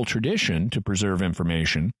had oral tradition to preserve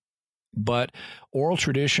information, but oral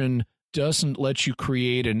tradition doesn't let you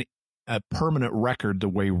create a permanent record the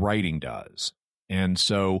way writing does. And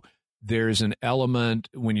so there's an element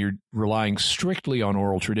when you're relying strictly on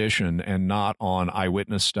oral tradition and not on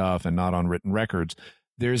eyewitness stuff and not on written records,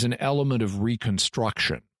 there's an element of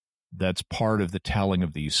reconstruction that's part of the telling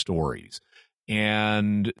of these stories.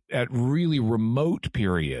 And at really remote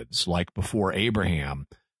periods, like before Abraham,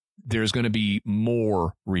 there's going to be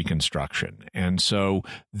more reconstruction. And so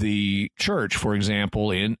the church, for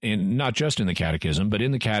example, in not just in the Catechism, but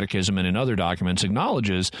in the Catechism and in other documents,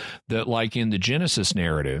 acknowledges that, like in the Genesis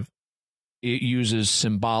narrative, it uses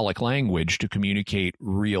symbolic language to communicate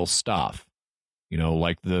real stuff.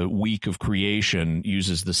 Like the week of creation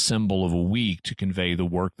uses the symbol of a week to convey the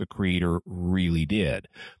work the Creator really did.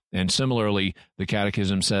 And similarly, the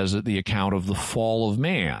Catechism says that the account of the fall of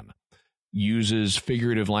man uses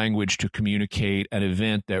figurative language to communicate an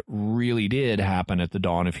event that really did happen at the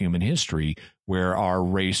dawn of human history, where our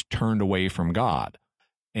race turned away from God.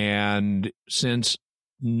 And since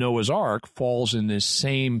Noah's Ark falls in this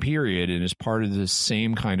same period and is part of this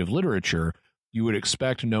same kind of literature, you would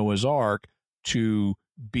expect Noah's Ark to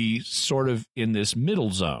be sort of in this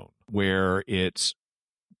middle zone where it's,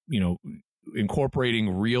 incorporating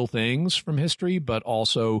real things from history, but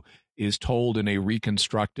also is told in a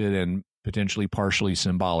reconstructed and potentially partially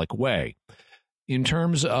symbolic way. In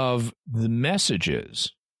terms of the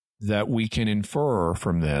messages that we can infer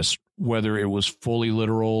from this, whether it was fully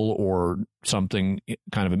literal or something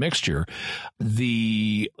kind of a mixture,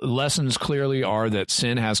 the lessons clearly are that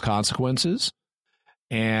sin has consequences,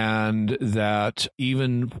 and that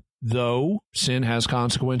even though sin has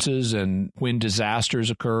consequences and when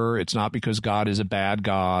disasters occur, it's not because God is a bad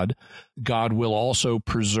God. God will also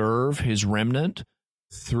preserve his remnant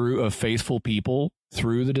through a faithful people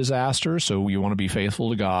through the disaster. So you want to be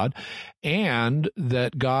faithful to God, and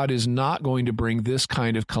that God is not going to bring this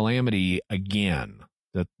kind of calamity again.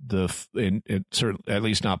 That at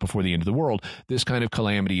least not before the end of the world. This kind of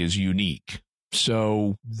calamity is unique.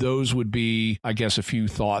 So those would be, I guess, a few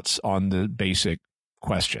thoughts on the basic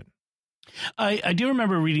question. I do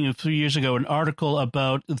remember reading a few years ago an article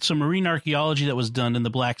about some marine archaeology that was done in the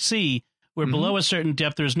Black Sea, where below a certain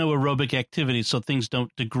depth there's no aerobic activity, so things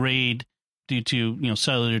don't degrade due to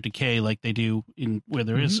cellular decay like they do in where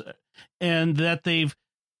there is, and that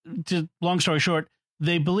long story short,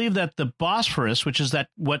 they believe that the Bosphorus, which is the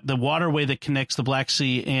waterway that connects the Black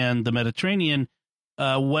Sea and the Mediterranean,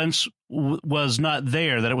 once was not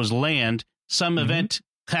there, that it was land. Some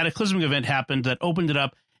cataclysmic event happened that opened it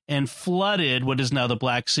up and flooded what is now the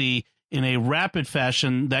Black Sea in a rapid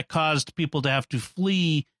fashion that caused people to have to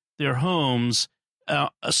flee their homes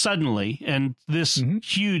suddenly. And this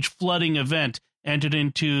huge flooding event entered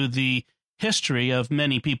into the history of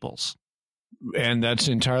many peoples. And that's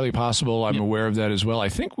entirely possible. I'm aware of that as well. I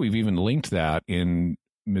think we've even linked that in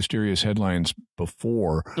Mysterious Headlines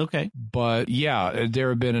before. Okay. But yeah, there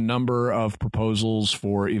have been a number of proposals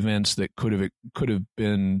for events that could have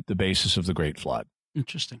been the basis of the Great Flood.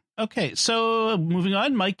 Interesting. Okay, so moving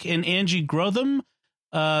on, Mike and Angie Grotham,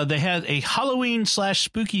 they had a Halloween /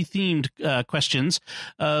 spooky themed questions.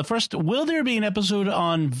 First, will there be an episode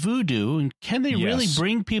on voodoo, and can they really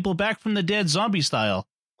bring people back from the dead zombie style?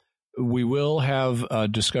 We will have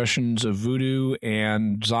discussions of voodoo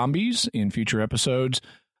and zombies in future episodes.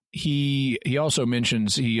 He also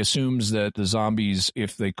mentions he assumes that the zombies,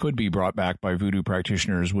 if they could be brought back by voodoo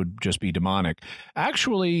practitioners, would just be demonic.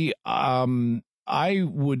 Actually, I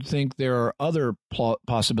would think there are other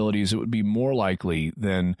possibilities that would be more likely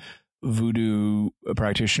than voodoo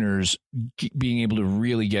practitioners being able to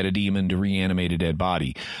really get a demon to reanimate a dead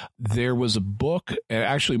body. There was a book,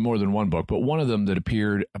 actually more than one book, but one of them that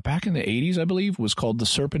appeared back in the 80s, I believe, was called The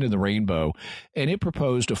Serpent and the Rainbow, and it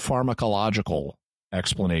proposed a pharmacological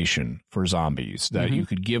explanation for zombies, that you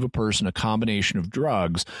could give a person a combination of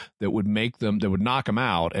drugs that would knock them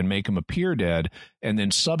out and make them appear dead, and then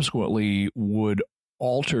subsequently would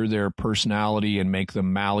alter their personality and make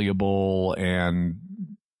them malleable and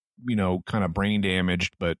kind of brain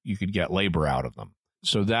damaged, but you could get labor out of them.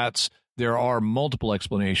 So there are multiple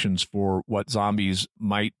explanations for what zombies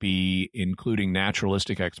might be, including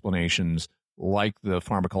naturalistic explanations like the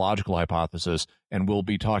pharmacological hypothesis, and we'll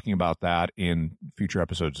be talking about that in future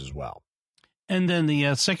episodes as well. And then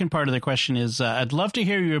the second part of the question is, I'd love to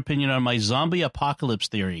hear your opinion on my zombie apocalypse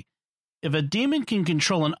theory. If a demon can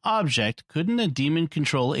control an object, couldn't a demon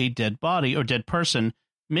control a dead body or dead person,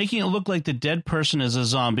 making it look like the dead person is a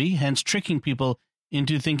zombie, hence tricking people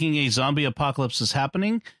into thinking a zombie apocalypse is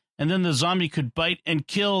happening? And then the zombie could bite and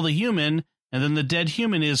kill the human, and then the dead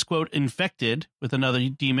human is, quote, infected with another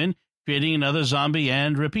demon, creating another zombie,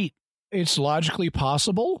 and repeat. It's logically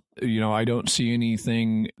possible. I don't see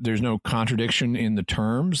anything. There's no contradiction in the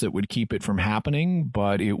terms that would keep it from happening,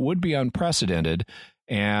 but it would be unprecedented.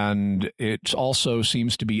 And it also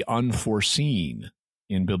seems to be unforeseen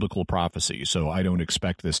in biblical prophecy. So I don't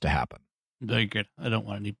expect this to happen. Very good. I don't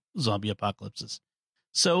want any zombie apocalypses.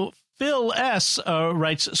 So Phil S.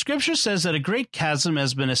 writes, Scripture says that a great chasm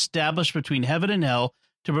has been established between heaven and hell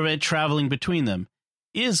to prevent traveling between them.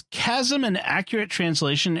 Is chasm an accurate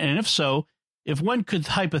translation? And if so, if one could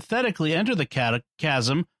hypothetically enter the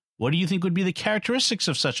chasm, what do you think would be the characteristics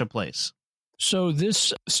of such a place? So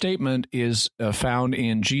this statement is found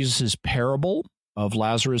in Jesus' parable of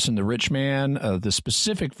Lazarus and the rich man. The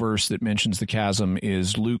specific verse that mentions the chasm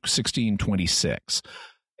is Luke 16:26.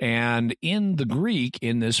 And in the Greek,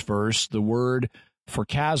 in this verse, the word for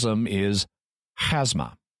chasm is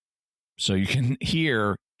chasma. So you can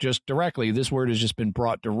hear just directly, this word has just been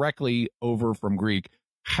brought directly over from Greek,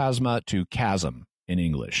 chasma to chasm in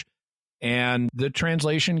English. And the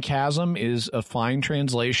translation chasm is a fine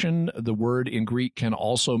translation. The word in Greek can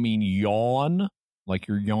also mean yawn, like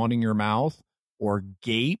you're yawning your mouth, or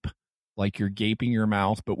gape, like you're gaping your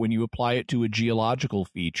mouth. But when you apply it to a geological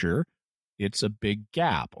feature, it's a big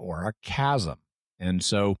gap or a chasm. And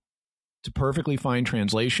so it's a perfectly fine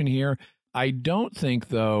translation here. I don't think,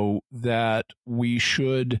 though, that we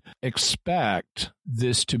should expect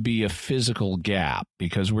this to be a physical gap,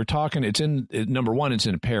 because we're talking, number one, it's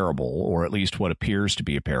in a parable, or at least what appears to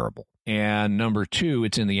be a parable. And number two,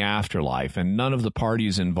 it's in the afterlife. And none of the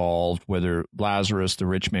parties involved, whether Lazarus, the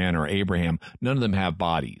rich man, or Abraham, none of them have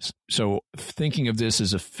bodies. So thinking of this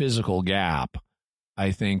as a physical gap,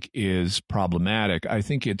 I think, is problematic. I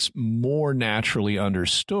think it's more naturally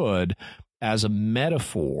understood as a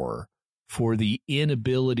metaphor for the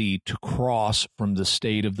inability to cross from the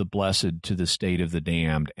state of the blessed to the state of the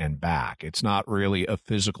damned and back. It's not really a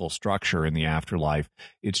physical structure in the afterlife.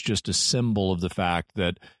 It's just a symbol of the fact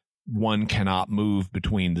that one cannot move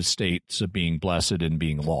between the states of being blessed and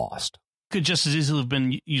being lost. Could just as easily have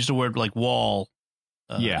been used a word like wall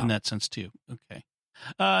in that sense too. Okay.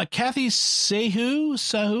 Kathy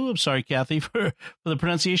Sahu, I'm sorry, Kathy, for the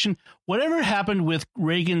pronunciation. Whatever happened with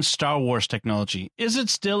Reagan's Star Wars technology? Is it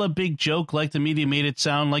still a big joke like the media made it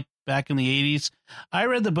sound like back in the 80s? I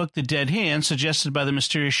read the book The Dead Hand, suggested by the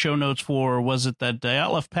mysterious show notes for, was it that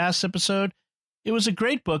Dyatlov Pass episode? It was a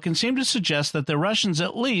great book and seemed to suggest that the Russians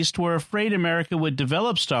at least were afraid America would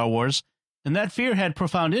develop Star Wars, and that fear had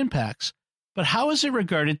profound impacts. But how is it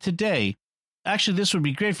regarded today? Actually, this would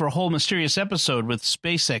be great for a whole mysterious episode with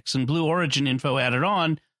SpaceX and Blue Origin info added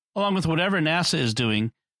on, along with whatever NASA is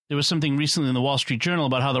doing. There was something recently in the Wall Street Journal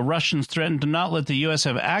about how the Russians threatened to not let the U.S.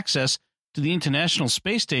 have access to the International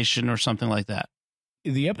Space Station or something like that.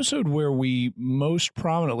 The episode where we most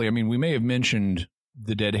prominently, we may have mentioned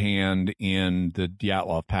the Dead Hand in the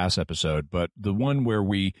Dyatlov Pass episode, but the one where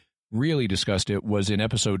we really discussed it was in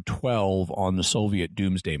episode 12 on the Soviet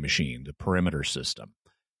Doomsday Machine, the perimeter system.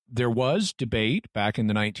 There was debate back in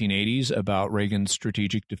the 1980s about Reagan's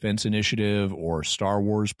Strategic Defense Initiative, or Star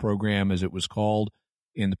Wars program, as it was called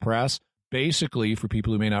in the press. Basically, for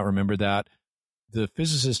people who may not remember that, the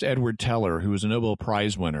physicist Edward Teller, who was a Nobel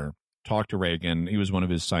Prize winner, talked to Reagan. He was one of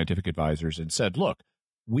his scientific advisors and said, look,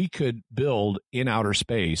 we could build in outer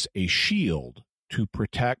space a shield to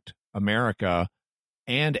protect America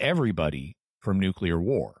and everybody from nuclear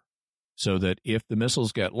war, so that if the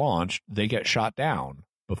missiles get launched, they get shot down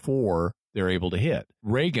before they're able to hit.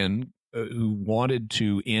 Reagan, who wanted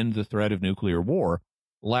to end the threat of nuclear war,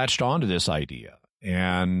 latched onto this idea.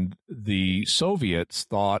 And the Soviets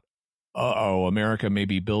thought, America may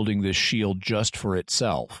be building this shield just for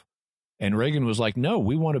itself. And Reagan was like, no,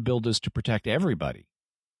 we want to build this to protect everybody.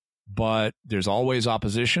 But there's always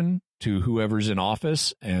opposition to whoever's in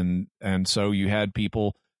office. And so you had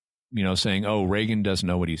people saying, oh, Reagan doesn't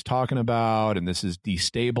know what he's talking about, and this is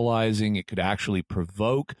destabilizing. It could actually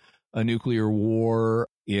provoke a nuclear war.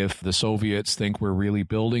 If the Soviets think we're really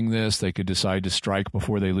building this, they could decide to strike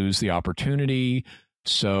before they lose the opportunity.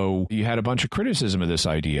 So you had a bunch of criticism of this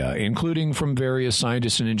idea, including from various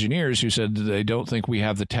scientists and engineers who said they don't think we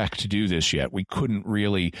have the tech to do this yet. We couldn't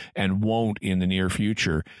really, and won't in the near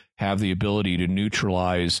future, have the ability to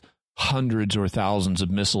neutralize hundreds or thousands of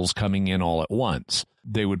missiles coming in all at once.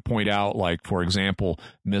 They would point out, like, for example,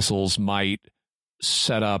 missiles might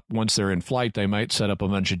set up, once they're in flight, they might set up a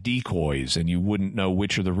bunch of decoys, and you wouldn't know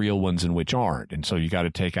which are the real ones and which aren't. And so you got to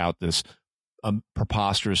take out this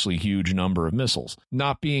preposterously huge number of missiles.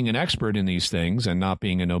 Not being an expert in these things and not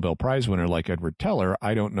being a Nobel Prize winner like Edward Teller,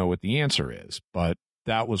 I don't know what the answer is, but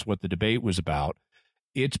that was what the debate was about.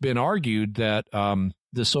 It's been argued that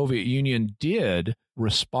the Soviet Union did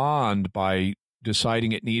respond by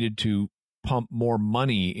deciding it needed to pump more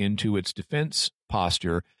money into its defense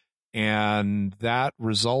posture, and that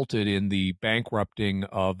resulted in the bankrupting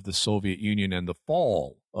of the Soviet Union and the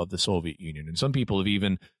fall of the Soviet Union. And some people have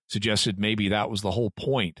even suggested maybe that was the whole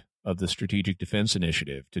point of the Strategic Defense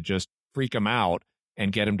Initiative, to just freak them out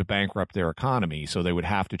and get them to bankrupt their economy so they would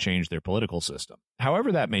have to change their political system.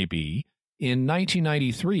 However that may be, in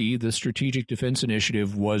 1993, the Strategic Defense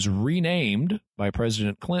Initiative was renamed by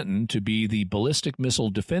President Clinton to be the Ballistic Missile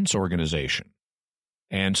Defense Organization.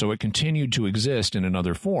 And so it continued to exist in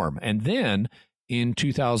another form. And then in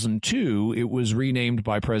 2002, it was renamed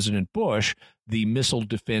by President Bush the Missile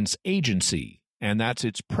Defense Agency, and that's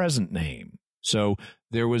its present name. So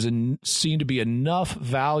there was seemed to be enough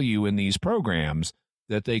value in these programs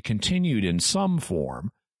that they continued in some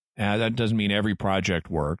form. That doesn't mean every project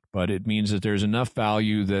worked, but it means that there's enough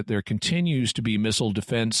value that there continues to be missile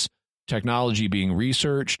defense technology being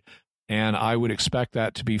researched. And I would expect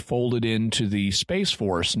that to be folded into the Space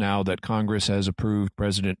Force now that Congress has approved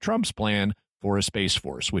President Trump's plan for a Space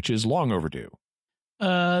Force, which is long overdue.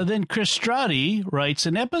 Then Chris Strati writes,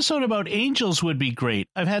 an episode about angels would be great.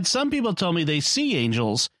 I've had some people tell me they see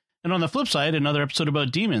angels. And on the flip side, another episode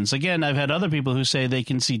about demons. Again, I've had other people who say they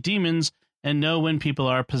can see demons and know when people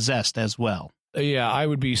are possessed as well. Yeah, I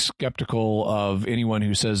would be skeptical of anyone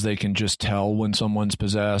who says they can just tell when someone's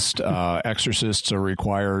possessed. Exorcists are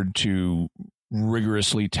required to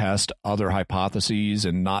rigorously test other hypotheses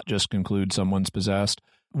and not just conclude someone's possessed.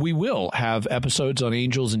 We will have episodes on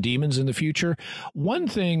angels and demons in the future. One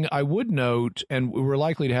thing I would note, and we're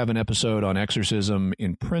likely to have an episode on exorcism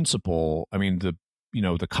in principle. I mean,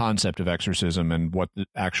 the concept of exorcism and what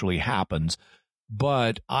actually happens.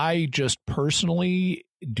 But I just personally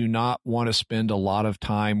do not want to spend a lot of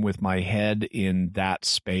time with my head in that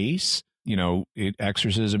space.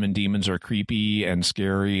 Exorcism and demons are creepy and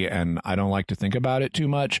scary, and I don't like to think about it too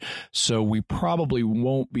much. So we probably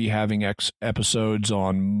won't be having episodes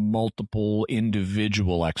on multiple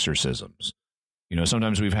individual exorcisms.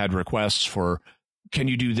 Sometimes we've had requests for, can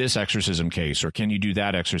you do this exorcism case or can you do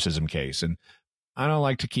that exorcism case? And I don't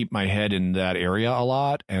like to keep my head in that area a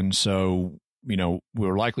lot. And so,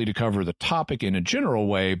 we're likely to cover the topic in a general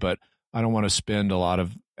way, but I don't want to spend a lot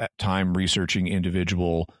of time researching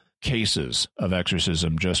individual cases of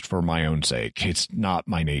exorcism just for my own sake. It's not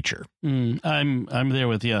my nature. I'm there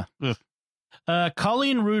with you.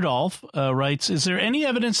 Colleen Rudolph writes, is there any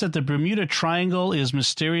evidence that the Bermuda Triangle is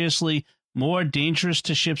mysteriously more dangerous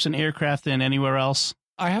to ships and aircraft than anywhere else?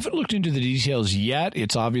 I haven't looked into the details yet.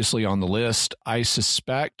 It's obviously on the list. I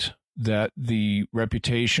suspect that the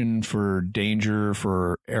reputation for danger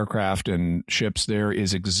for aircraft and ships there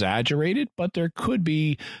is exaggerated, but there could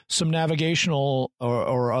be some navigational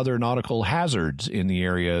or other nautical hazards in the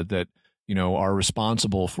area that, are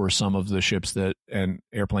responsible for some of the ships and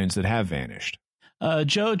airplanes that have vanished.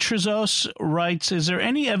 Joe Trizos writes, is there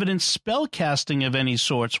any evidence spell casting of any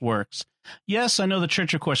sorts works? Yes, I know the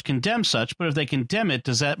church, of course, condemns such, but if they condemn it,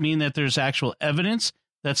 does that mean that there's actual evidence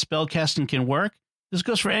that spell casting can work? This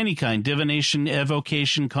goes for any kind, divination,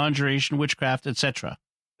 evocation, conjuration, witchcraft, etc.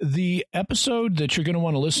 The episode that you're going to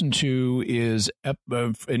want to listen to is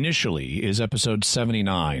episode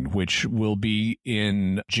 79, which will be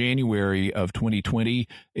in January of 2020.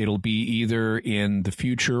 It'll be either in the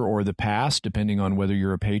future or the past, depending on whether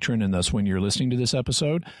you're a patron and thus when you're listening to this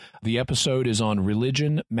episode. The episode is on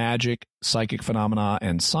religion, magic, psychic phenomena,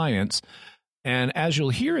 and science. And as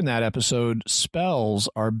you'll hear in that episode, spells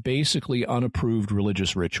are basically unapproved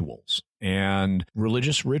religious rituals. And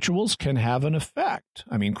religious rituals can have an effect.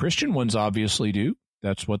 I mean, Christian ones obviously do.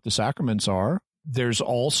 That's what the sacraments are. There's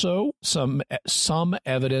also some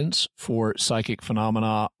evidence for psychic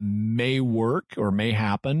phenomena may work or may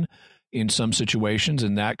happen in some situations,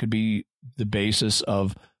 and that could be the basis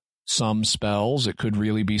of some spells. It could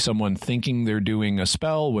really be someone thinking they're doing a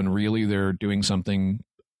spell when really they're doing something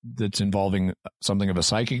that's involving something of a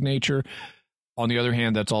psychic nature. On the other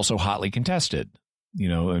hand, that's also hotly contested,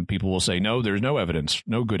 and people will say, no, there's no evidence,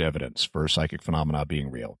 no good evidence for psychic phenomena being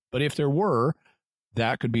real. But if there were,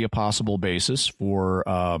 that could be a possible basis for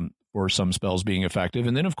some spells being effective.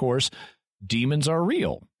 And then, of course, demons are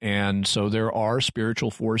real. And so there are spiritual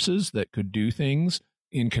forces that could do things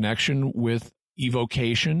in connection with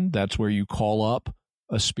evocation. That's where you call up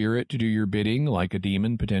a spirit to do your bidding, like a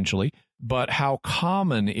demon potentially. But how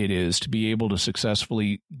common it is to be able to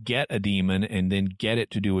successfully get a demon and then get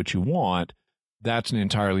it to do what you want, that's an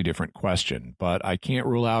entirely different question. But I can't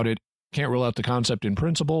rule out the concept in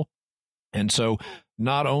principle. And so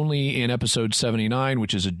not only in episode 79,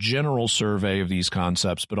 which is a general survey of these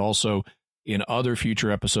concepts, but also in other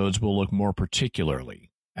future episodes, we'll look more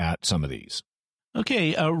particularly at some of these.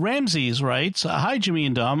 Okay, Ramses writes, hi, Jimmy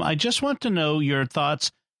and Dom. I just want to know your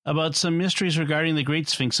thoughts about some mysteries regarding the Great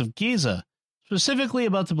Sphinx of Giza, specifically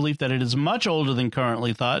about the belief that it is much older than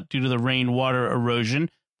currently thought due to the rainwater erosion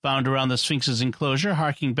found around the Sphinx's enclosure,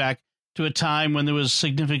 harking back to a time when there was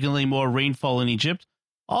significantly more rainfall in Egypt.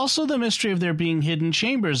 Also, the mystery of there being hidden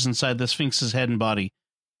chambers inside the Sphinx's head and body.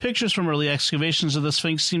 Pictures from early excavations of the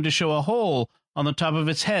Sphinx seem to show a hole on the top of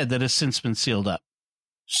its head that has since been sealed up.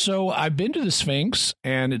 So I've been to the Sphinx,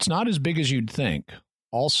 and it's not as big as you'd think.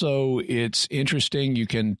 Also, it's interesting. You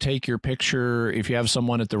can take your picture. If you have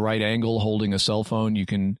someone at the right angle holding a cell phone, you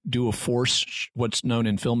can do a what's known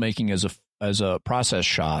in filmmaking as a process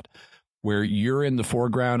shot, where you're in the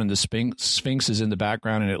foreground and the Sphinx is in the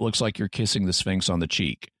background, and it looks like you're kissing the Sphinx on the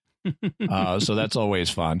cheek. So that's always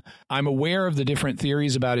fun. I'm aware of the different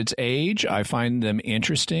theories about its age. I find them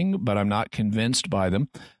interesting, but I'm not convinced by them.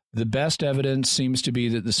 The best evidence seems to be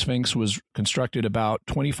that the Sphinx was constructed about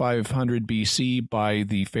 2500 BC by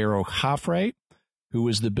the pharaoh Khafre, who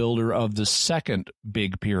was the builder of the second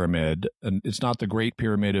big pyramid. And it's not the Great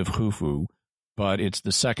Pyramid of Khufu, but it's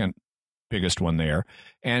the second biggest one there.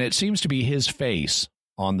 And it seems to be his face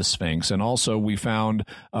on the Sphinx. And also we found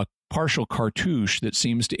a partial cartouche that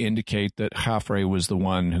seems to indicate that Khafre was the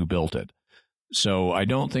one who built it. So I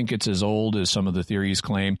don't think it's as old as some of the theories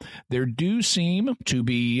claim. There do seem to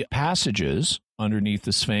be passages underneath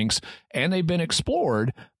the Sphinx, and they've been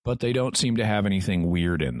explored, but they don't seem to have anything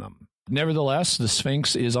weird in them. Nevertheless, the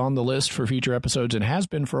Sphinx is on the list for future episodes and has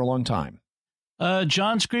been for a long time.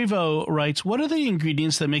 John Scrivo writes, what are the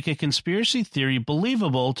ingredients that make a conspiracy theory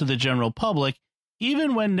believable to the general public,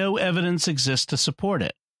 even when no evidence exists to support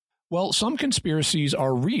it? Well, some conspiracies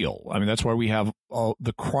are real. I mean, that's why we have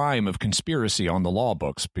the crime of conspiracy on the law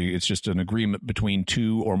books. It's just an agreement between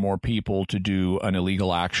two or more people to do an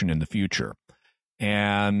illegal action in the future.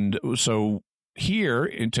 And so here,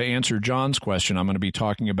 to answer John's question, I'm going to be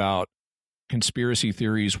talking about conspiracy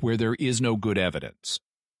theories where there is no good evidence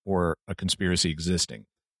for a conspiracy existing.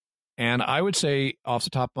 And I would say, off the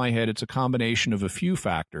top of my head, it's a combination of a few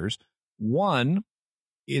factors. One,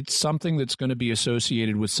 it's something that's going to be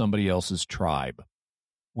associated with somebody else's tribe.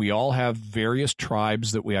 We all have various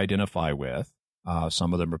tribes that we identify with.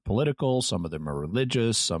 Some of them are political, some of them are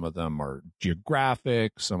religious, some of them are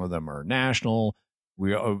geographic, some of them are national.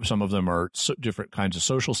 Some of them are different kinds of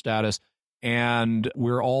social status. And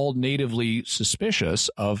we're all natively suspicious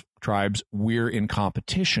of tribes we're in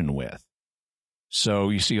competition with. So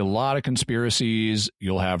you see a lot of conspiracies.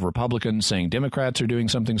 You'll have Republicans saying Democrats are doing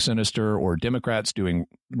something sinister, or Democrats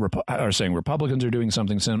are saying Republicans are doing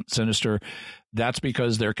something sinister. That's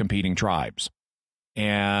because they're competing tribes.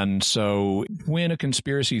 And so when a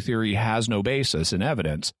conspiracy theory has no basis in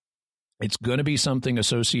evidence, it's going to be something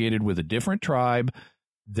associated with a different tribe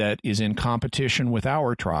that is in competition with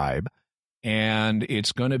our tribe. And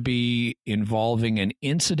it's going to be involving an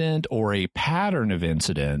incident or a pattern of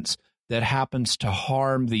incidents that happens to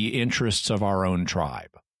harm the interests of our own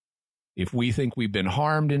tribe. If we think we've been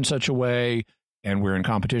harmed in such a way and we're in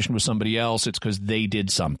competition with somebody else, it's because they did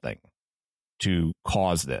something to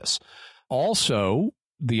cause this. Also,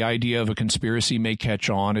 the idea of a conspiracy may catch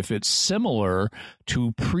on if it's similar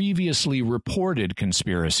to previously reported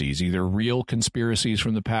conspiracies, either real conspiracies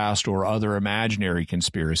from the past or other imaginary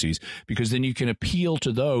conspiracies, because then you can appeal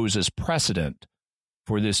to those as precedent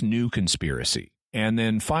for this new conspiracy. And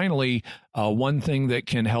then finally, one thing that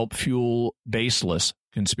can help fuel baseless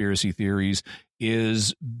conspiracy theories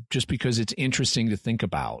is just because it's interesting to think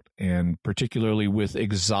about, and particularly with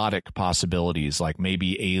exotic possibilities, like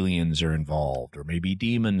maybe aliens are involved, or maybe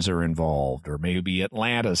demons are involved, or maybe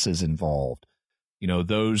Atlantis is involved. You know,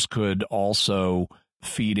 those could also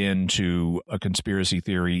feed into a conspiracy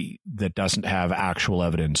theory that doesn't have actual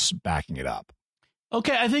evidence backing it up.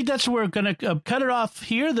 Okay, I think that's where we're going to cut it off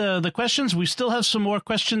here, the questions. We still have some more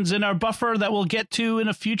questions in our buffer that we'll get to in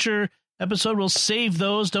a future episode. We'll save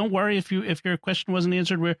those. Don't worry if your question wasn't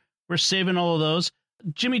answered. We're saving all of those.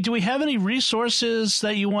 Jimmy, do we have any resources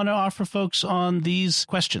that you want to offer folks on these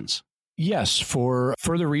questions? Yes, for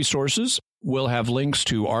further resources, we'll have links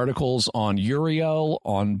to articles on Uriel,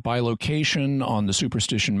 on bilocation, on the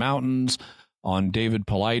Superstition Mountains, on David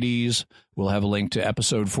Paulides. We'll have a link to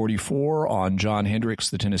episode 44 on John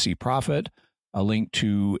Hendricks, the Tennessee Prophet, a link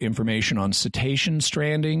to information on cetacean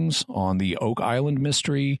strandings, on the Oak Island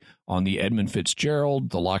mystery, on the Edmund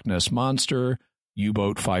Fitzgerald, the Loch Ness Monster,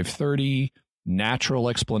 U-Boat 530, natural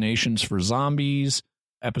explanations for zombies,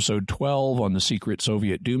 episode 12 on the secret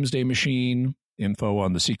Soviet doomsday machine, info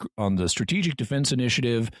on the Strategic Defense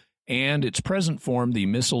Initiative and its present form, the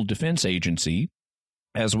Missile Defense Agency,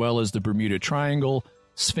 as well as the Bermuda Triangle,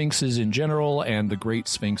 sphinxes in general, and the Great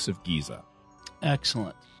Sphinx of Giza.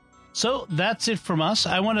 Excellent. So that's it from us.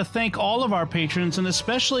 I want to thank all of our patrons, and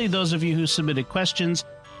especially those of you who submitted questions.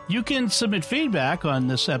 You can submit feedback on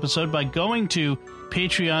this episode by going to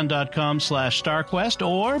patreon.com/StarQuest,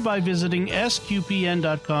 or by visiting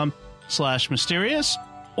sqpn.com/mysterious,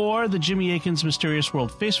 or the Jimmy Akin's Mysterious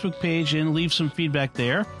World Facebook page, and leave some feedback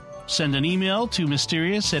there. Send an email to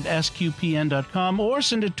mysterious@sqpn.com, or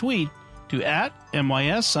send a tweet to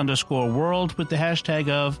 @MYS_world with the hashtag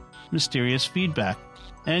of mysterious feedback.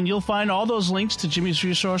 And you'll find all those links to Jimmy's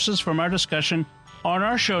resources from our discussion on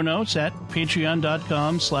our show notes at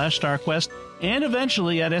patreon.com/StarQuest, and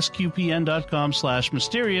eventually at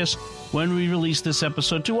sqpn.com/mysterious when we release this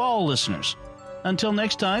episode to all listeners. Until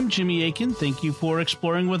next time, Jimmy Akin, thank you for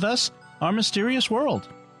exploring with us our mysterious world.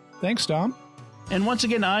 Thanks, Dom. And once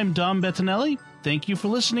again, I'm Dom Bettinelli. Thank you for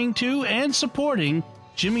listening to and supporting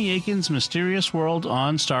Jimmy Akin's Mysterious World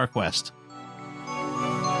on StarQuest.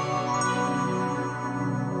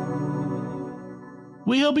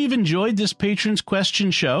 We hope you've enjoyed this Patron's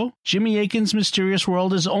Question show. Jimmy Akin's Mysterious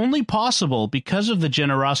World is only possible because of the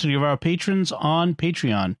generosity of our patrons on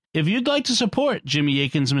Patreon. If you'd like to support Jimmy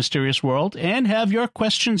Akin's Mysterious World and have your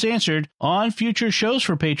questions answered on future shows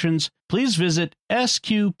for patrons, please visit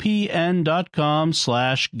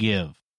sqpn.com/give.